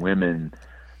men and women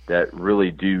that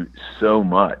really do so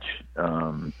much,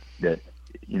 that,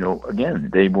 you know, again,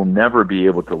 they will never be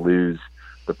able to lose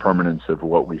the permanence of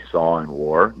what we saw in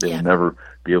war. They will never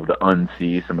be able to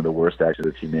unsee some of the worst acts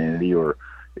of humanity or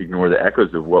ignore the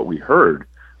echoes of what we heard.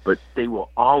 But they will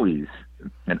always,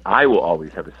 and I will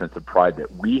always, have a sense of pride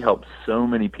that we helped so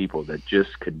many people that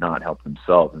just could not help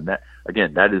themselves. And that,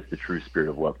 again, that is the true spirit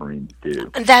of what Marines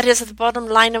do. And that is the bottom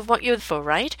line of what you're for,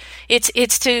 right? It's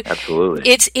to, absolutely,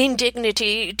 it's in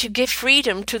dignity to give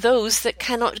freedom to those that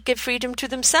cannot give freedom to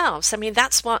themselves. I mean,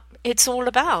 that's what it's all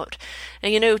about.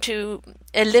 You know, to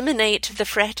eliminate the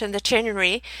threat and the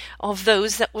tyranny of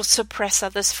those that will suppress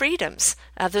others' freedoms,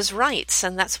 others' rights,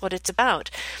 and that's what it's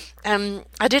about.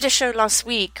 I did a show last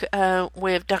week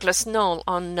with Douglas Knoll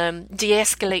on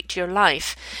De-Escalate Your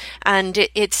Life, and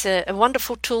it's a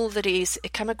wonderful tool that he's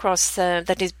come across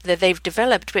that they've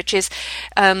developed, which is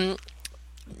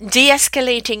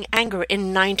de-escalating anger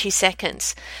in 90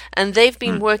 seconds. And they've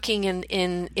been working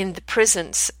in the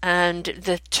prisons, and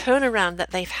the turnaround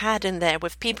that they've had in there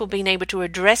with people being able to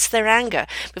address their anger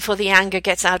before the anger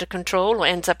gets out of control or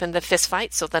ends up in the fist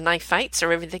fights or the knife fights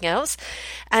or everything else.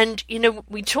 And, you know,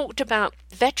 we talked about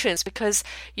veterans because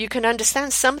you can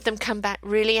understand some of them come back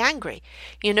really angry.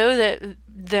 You know,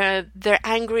 they're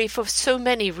angry for so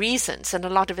many reasons, and a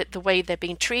lot of it the way they're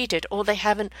being treated, or they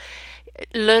haven't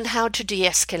learn how to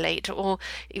de-escalate, or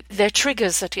their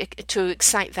triggers are to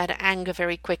excite that anger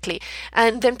very quickly.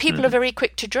 And then people are very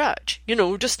quick to judge, you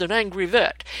know, just an angry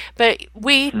vet. But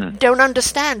we don't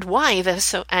understand why they're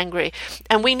so angry.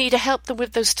 And we need to help them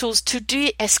with those tools to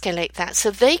de-escalate that, so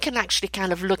they can actually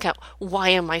kind of look at, why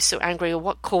am I so angry, or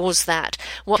what caused that?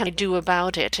 What can I do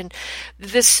about it? And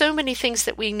there's so many things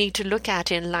that we need to look at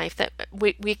in life that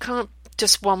we can't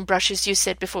just one brush, as you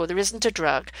said before. There isn't a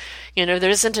drug, you know,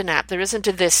 there isn't an app, there isn't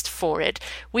a this for it.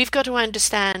 We've got to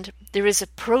understand there is a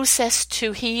process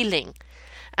to healing,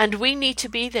 and we need to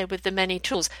be there with the many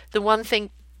tools. The one thing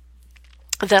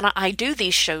that I do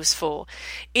these shows for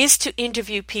is to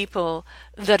interview people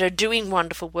that are doing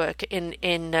wonderful work in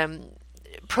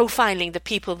profiling the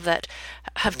people that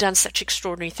have done such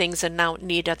extraordinary things and now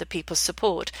need other people's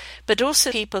support, but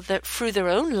also people that through their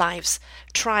own lives,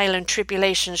 trial and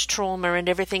tribulations, trauma and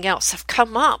everything else, have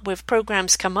come up with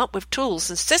programs, come up with tools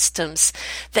and systems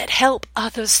that help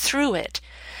others through it.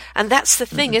 And that's the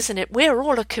thing, isn't it? We're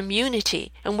all a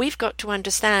community, and we've got to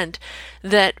understand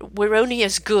that we're only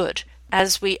as good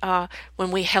as we are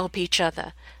when we help each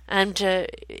other. And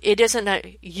it isn't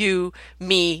a you,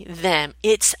 me, them.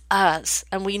 It's us.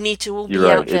 And we need to all be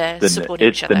out there supporting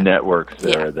each other. It's the networks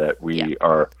there that we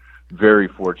are very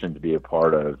fortunate to be a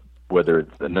part of, whether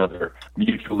it's another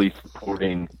mutually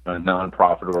supporting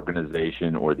nonprofit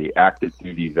organization or the active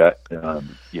duty vet,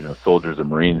 soldiers and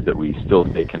Marines that we still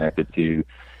stay connected to.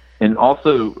 And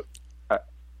also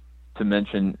to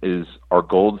mention is our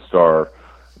Gold Star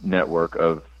network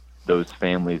of those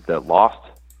families that lost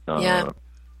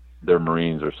their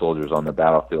Marines or soldiers on the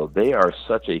battlefield. They are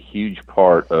such a huge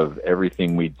part of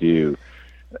everything we do,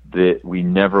 that we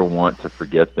never want to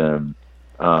forget them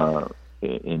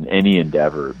in any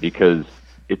endeavor, because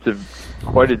it's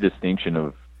quite a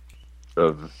distinction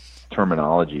of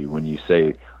terminology when you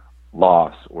say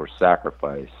loss or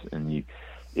sacrifice, and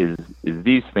is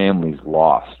these families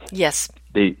lost? Yes.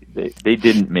 They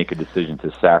didn't make a decision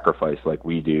to sacrifice like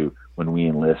we do when we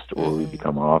enlist or we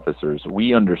become officers.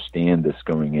 We understand this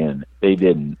going in. They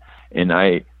didn't. And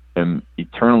I am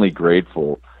eternally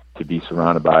grateful to be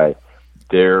surrounded by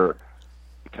their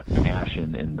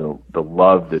compassion and the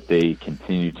love that they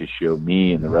continue to show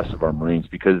me and the rest of our Marines,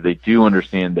 because they do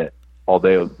understand that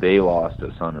although they lost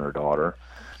a son or a daughter,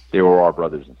 they were our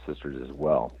brothers and sisters as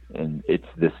well. And it's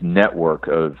this network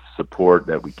of support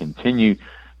that we continue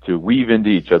to weave into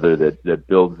each other that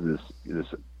builds this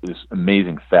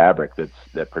amazing fabric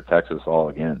that protects us all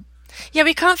again. Yeah,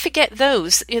 we can't forget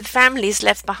those families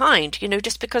left behind.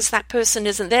 Just because that person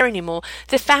isn't there anymore,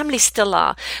 the families still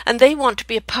are, and they want to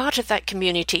be a part of that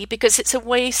community because it's a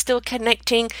way still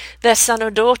connecting their son or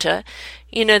daughter,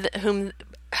 whom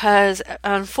has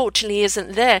unfortunately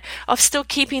isn't there, of still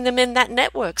keeping them in that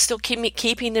network, still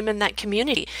keeping them in that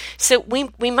community. So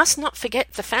we must not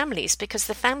forget the families, because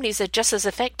the families are just as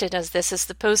affected as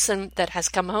the person that has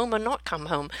come home or not come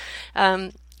home.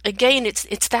 Again,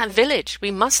 it's that village.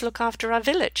 We must look after our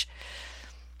village.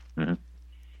 Mm-hmm.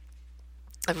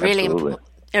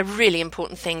 A really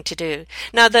important thing to do.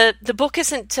 Now, the book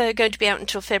isn't going to be out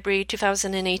until February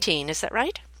 2018. Is that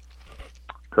right?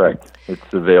 Correct.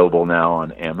 It's available now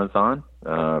on Amazon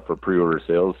for pre-order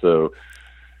sales. So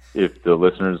if the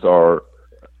listeners are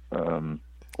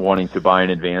wanting to buy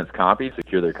an advance copy,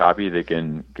 secure their copy, they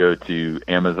can go to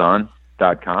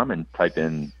Amazon.com and type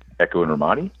in Echo in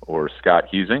Ramadi or Scott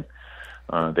Husing.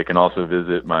 They can also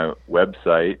visit my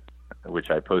website, which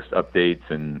I post updates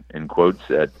and quotes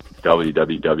at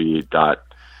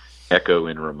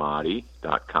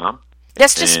www.echoinramadi.com.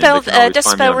 Let's just spell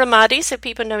Ramadi so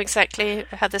people know exactly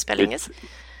how the spelling is.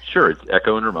 Sure, it's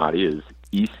Echo in Ramadi is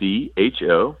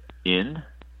ECHO in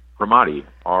Ramadi,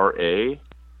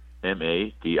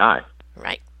 RAMADI.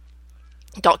 Right.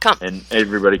 .com. And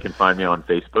everybody can find me on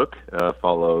Facebook.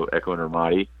 Follow Echo in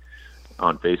Ramadi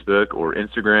on Facebook or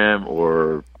Instagram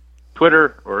or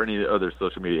Twitter or any other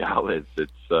social media outlets.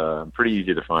 It's pretty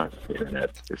easy to find on the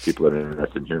internet if people are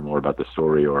interested in hearing more about the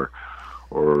story or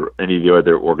any of the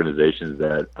other organizations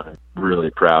that I'm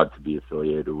really proud to be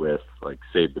affiliated with, like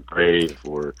Save the Brave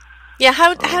or... Yeah,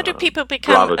 how do people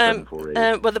become...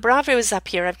 Bravo the Bravo is up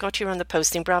here. I've got you on the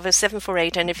posting, Bravo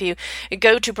 748. And if you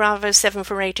go to Bravo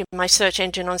 748 in my search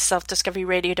engine on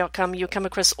selfdiscoveryradio.com, you'll come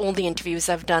across all the interviews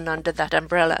I've done under that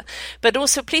umbrella. But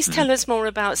also, please tell us more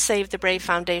about Save the Brave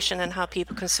Foundation and how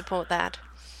people can support that.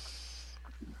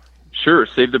 Sure.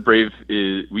 Save the Brave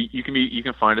is... You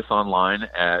can find us online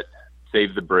at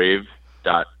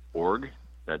savethebrave.org.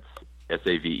 That's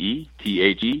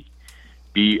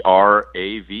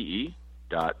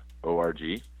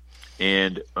SAVETHEBRAVE.org.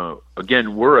 And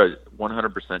again, we're a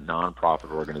 100% nonprofit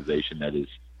organization that is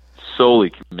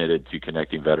solely committed to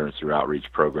connecting veterans through outreach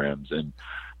programs and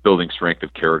building strength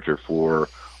of character for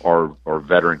our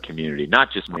veteran community,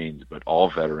 not just Marines, but all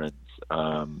veterans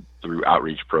through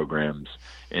outreach programs.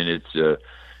 And it's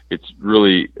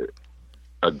really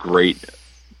a great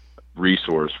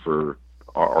resource for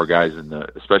our guys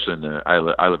I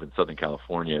live in Southern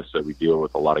California, so we deal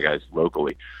with a lot of guys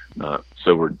locally.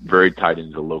 So we're very tied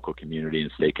into the local community and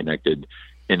stay connected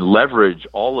and leverage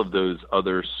all of those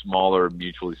other smaller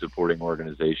mutually supporting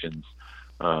organizations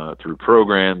through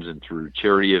programs and through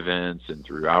charity events and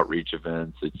through outreach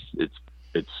events.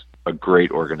 It's a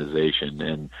great organization,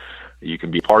 and you can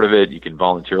be part of it. You can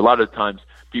volunteer. A lot of times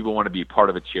people want to be part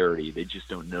of a charity. They just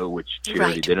don't know which charity.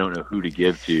 Right. They don't know who to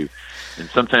give to. And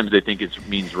sometimes they think it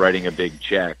means writing a big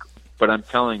check. But I'm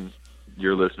telling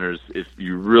your listeners, if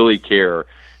you really care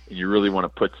and you really want to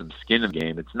put some skin in the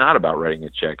game, it's not about writing a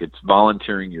check. It's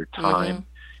volunteering your time,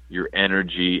 your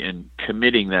energy, and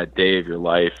committing that day of your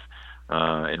life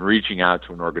and reaching out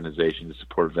to an organization to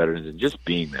support veterans and just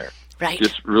being there. Right.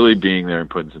 Just really being there and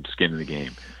putting some skin in the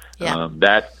game. Yeah.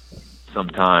 That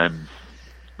sometimes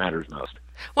matters most.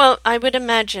 Well, I would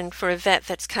imagine for a vet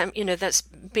that's that's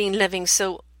been living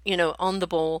so on the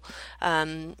ball,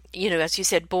 as you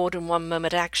said, boredom one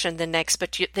moment, action the next,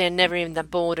 but they're never in that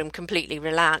boredom, completely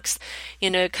relaxed,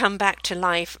 come back to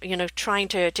life, trying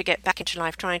to get back into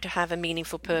life, trying to have a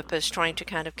meaningful purpose, trying to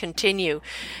kind of continue.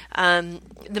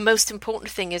 The most important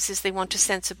thing is they want a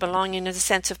sense of belonging and a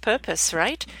sense of purpose,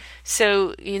 right?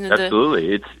 So,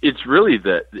 absolutely. It's really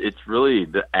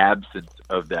the absence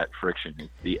of that friction.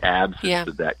 It's the absence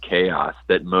of that chaos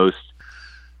that most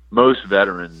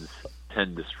veterans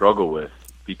tend to struggle with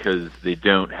because they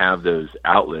don't have those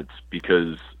outlets,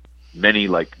 because many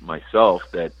like myself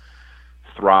that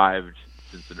thrived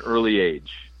since an early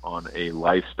age on a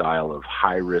lifestyle of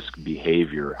high-risk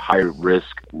behavior,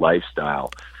 high-risk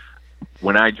lifestyle.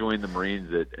 When I joined the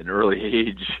Marines at an early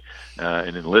age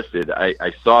and enlisted,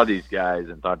 I saw these guys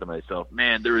and thought to myself,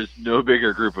 man, there is no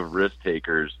bigger group of risk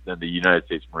takers than the United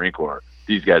States Marine Corps.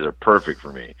 These guys are perfect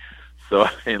for me. So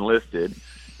I enlisted,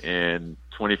 and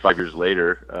 25 years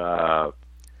later,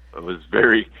 I was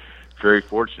very, very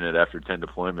fortunate after 10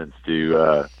 deployments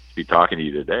to be talking to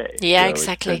you today. Yeah, so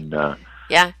exactly.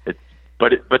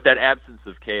 But that absence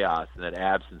of chaos and that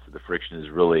absence of the friction is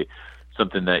really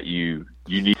something that you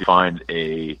need to find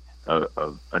an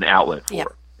outlet for. Yep.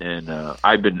 And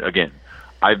I've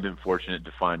been fortunate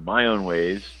to find my own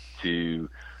ways to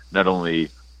not only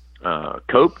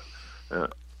cope,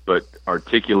 but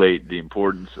articulate the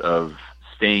importance of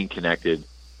staying connected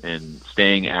and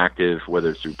staying active, whether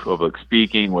it's through public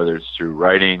speaking, whether it's through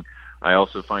writing. I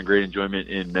also find great enjoyment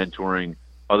in mentoring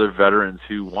other veterans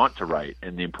who want to write,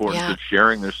 and the importance of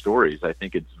sharing their stories. I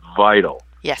think it's vital.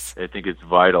 Yes. I think it's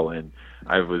vital. And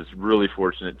I was really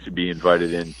fortunate to be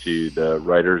invited into the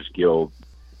Writers Guild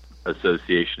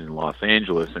Association in Los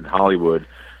Angeles and Hollywood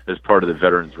as part of the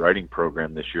Veterans Writing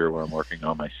Program this year, where I'm working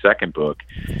on my second book.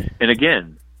 And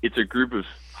again, it's a group of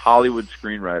Hollywood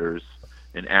screenwriters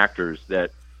and actors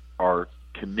that are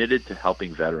committed to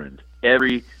helping veterans.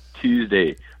 Every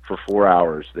Tuesday for 4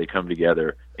 hours, they come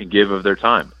together and give of their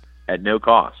time at no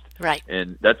cost. Right.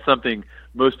 And that's something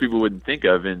most people wouldn't think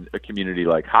of in a community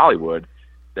like Hollywood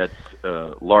that's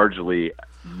largely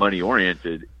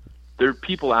money-oriented. There are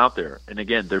people out there, and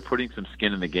again, they're putting some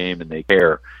skin in the game, and they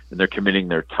care, and they're committing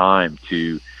their time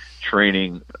to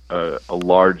training a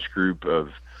large group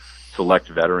of select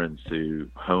veterans to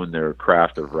hone their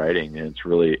craft of writing, and it's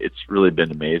really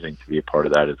been amazing to be a part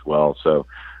of that as well. So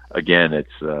again,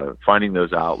 it's finding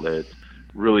those outlets,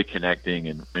 really connecting,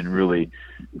 and really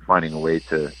finding a way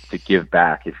to give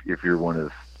back. If you're one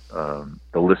of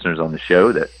the listeners on the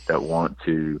show that want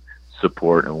to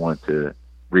support and want to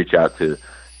reach out to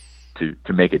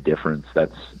make a difference,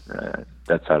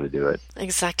 that's how to do it.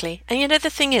 Exactly. And the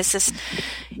thing is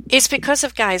it's because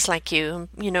of guys like you,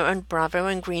 and Bravo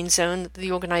and Green Zone,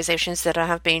 the organizations that I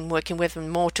have been working with and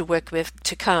more to work with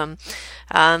to come.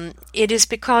 It is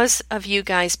because of you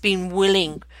guys being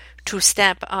willing to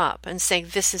step up and say,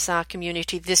 this is our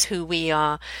community, this is who we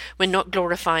are. We're not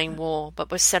glorifying war,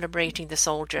 but we're celebrating the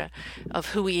soldier of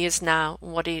who he is now,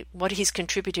 what he's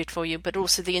contributed for you, but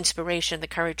also the inspiration, the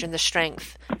courage, and the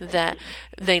strength that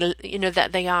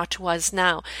they are to us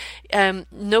now.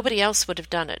 Nobody else would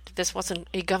have done it. This wasn't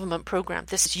a government program.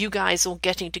 This is you guys all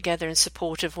getting together in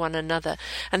support of one another,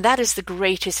 and that is the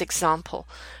greatest example,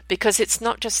 because it's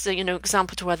not just an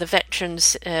example to other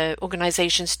veterans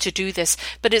organizations to do this,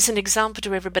 but it's an example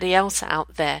to everybody else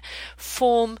out there.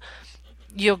 Form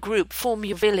your group, form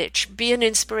your village, be an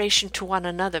inspiration to one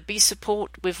another, be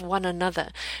support with one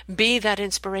another, be that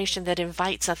inspiration that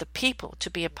invites other people to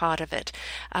be a part of it,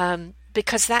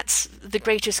 because that's the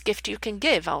greatest gift you can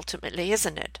give ultimately,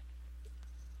 isn't it?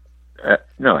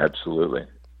 No, absolutely.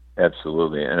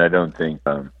 And I don't think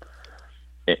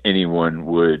anyone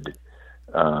would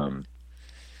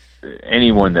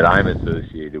anyone that I'm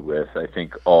associated with, I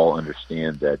think all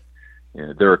understand that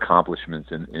their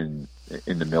accomplishments in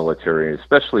the military,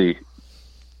 especially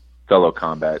fellow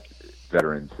combat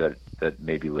veterans that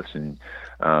may be listening,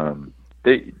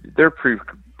 their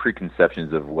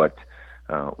preconceptions of what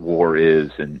war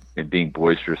is and being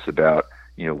boisterous about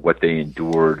what they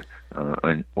endured,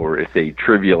 or if they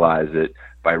trivialize it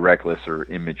by reckless or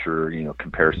immature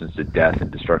comparisons to death and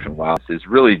destruction and violence, is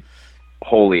really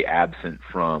wholly absent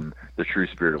from the true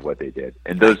spirit of what they did.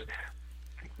 And those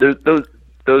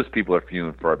people are few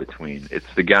and far between.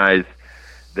 It's the guys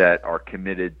that are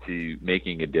committed to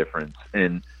making a difference.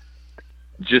 And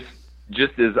just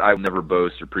as I would never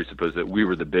boast or presuppose that we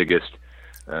were the biggest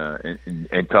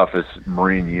and toughest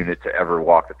Marine unit to ever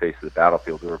walk the face of the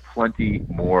battlefield, there were plenty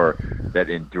more that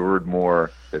endured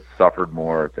more, that suffered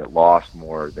more, that lost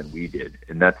more than we did.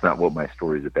 And that's not what my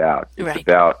story is about. It's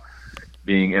about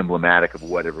being emblematic of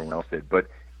what everyone else did. But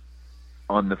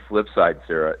on the flip side,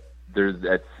 Sarah, there's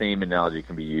that same analogy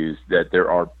can be used, that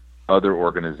there are other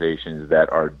organizations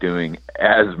that are doing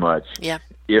as much,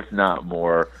 if not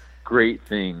more, great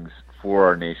things for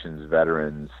our nation's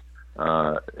veterans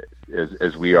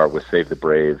as we are with Save the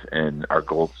Brave and our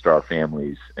Gold Star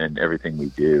families and everything we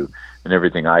do and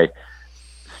everything I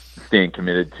staying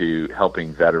committed to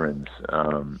helping veterans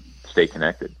stay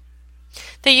connected.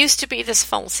 There used to be this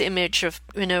false image of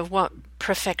what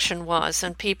perfection was,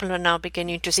 and people are now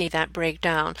beginning to see that break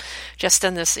down. Just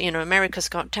in this, America's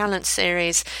Got Talent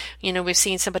series, we've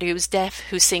seen somebody who's deaf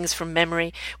who sings from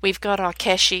memory. We've got our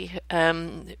Keshi,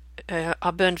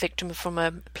 our burn victim from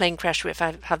a plane crash which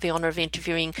I've had the honor of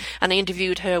interviewing, and I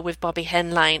interviewed her with Bobby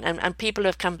Henline, and people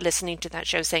have come listening to that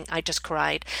show saying, I just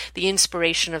cried. The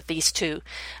inspiration of these two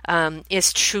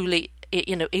is truly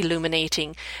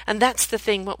illuminating. And that's the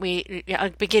thing, what we are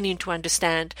beginning to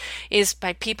understand is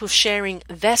by people sharing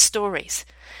their stories,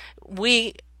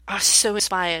 we are so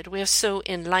inspired, we're so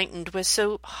enlightened, we're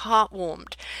so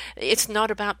heartwarmed. It's not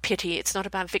about pity, it's not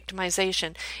about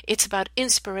victimization, it's about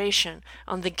inspiration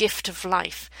on the gift of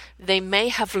life. They may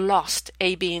have lost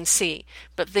A, B, and C,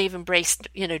 but they've embraced,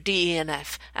 D, E, and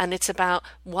F. And it's about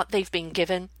what they've been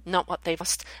given, not what they've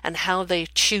lost, and how they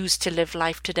choose to live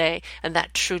life today. And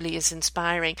that truly is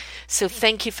inspiring. So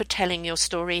thank you for telling your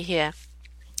story here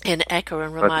in Echo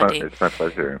and Ramadi. It's my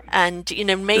pleasure. And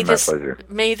may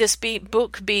this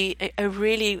book be a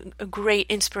really great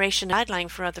inspiration, guideline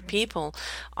for other people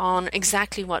on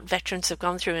exactly what veterans have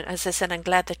gone through. And as I said, I'm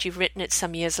glad that you've written it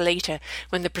some years later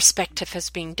when the perspective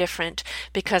has been different,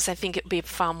 because I think it would be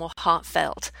far more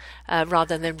heartfelt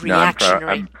rather than reactionary.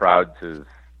 I'm proud to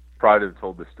have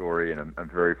told the story, and I'm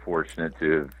very fortunate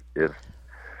to have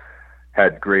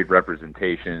had great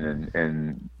representation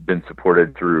and been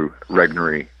supported through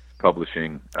Regnery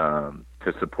Publishing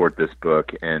to support this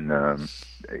book, and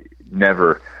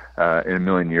never in a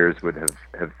million years would have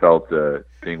felt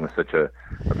being with such a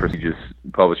prestigious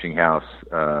publishing house,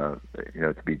 to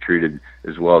be treated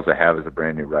as well as I have as a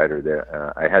brand new writer.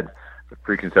 There, I had a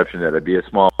preconception that I'd be a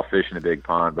small fish in a big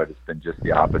pond, but it's been just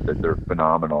the opposite. They're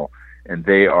phenomenal, and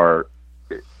they are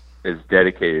as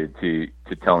dedicated to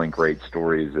telling great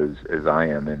stories as I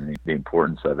am, and the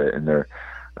importance of it. And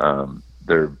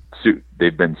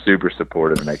they've been super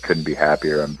supportive, and I couldn't be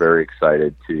happier. I'm very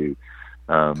excited to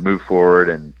move forward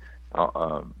and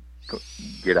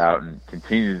get out and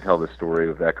continue to tell the story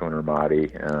of Echo and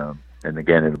Ramadi. And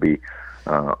again, it'll be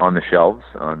on the shelves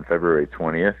on February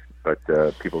 20th, but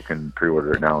people can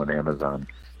pre-order it now on Amazon.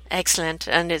 Excellent.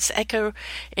 And it's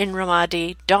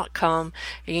echoinramadi.com.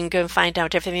 You can go and find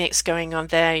out everything that's going on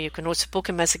there. You can also book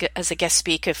him as a guest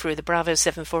speaker through the Bravo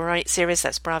 748 series.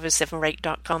 That's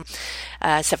bravo748.com,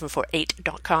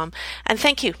 748.com. And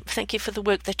thank you for the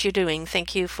work that you're doing.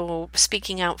 Thank you for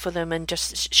speaking out for them and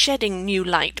just shedding new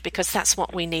light, because that's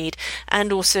what we need.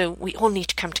 And also, we all need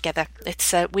to come together.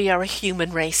 We are a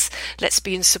human race. Let's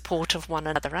be in support of one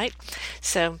another, right?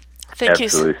 So,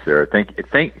 absolutely, Sarah. Thank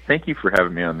you for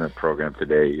having me on the program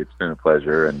today. It's been a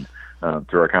pleasure, and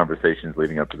through our conversations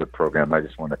leading up to the program, I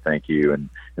just want to thank you and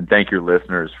thank your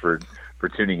listeners for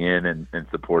tuning in and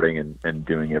supporting and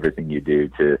doing everything you do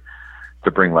to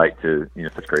bring light to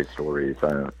such great stories.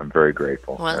 I'm very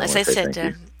grateful. Well, as I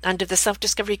said, under the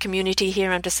Self-Discovery community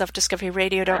here, under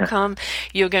selfdiscoveryradio.com,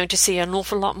 you're going to see an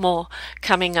awful lot more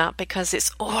coming up, because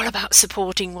it's all about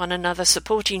supporting one another,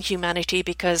 supporting humanity,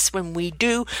 because when we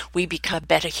do, we become a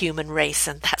better human race,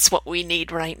 and that's what we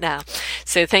need right now.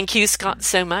 So thank you, Scott,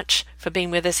 so much for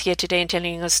being with us here today and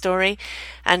telling your story.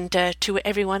 And to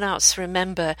everyone else,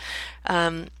 remember,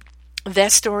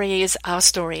 their story is our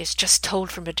story. It's just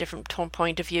told from a different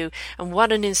point of view. And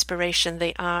what an inspiration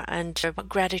they are, and what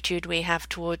gratitude we have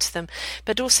towards them.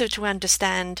 But also to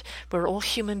understand we're all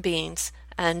human beings,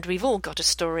 and we've all got a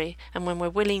story. And when we're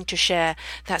willing to share,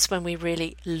 that's when we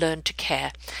really learn to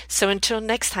care. So until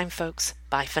next time, folks,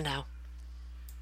 bye for now.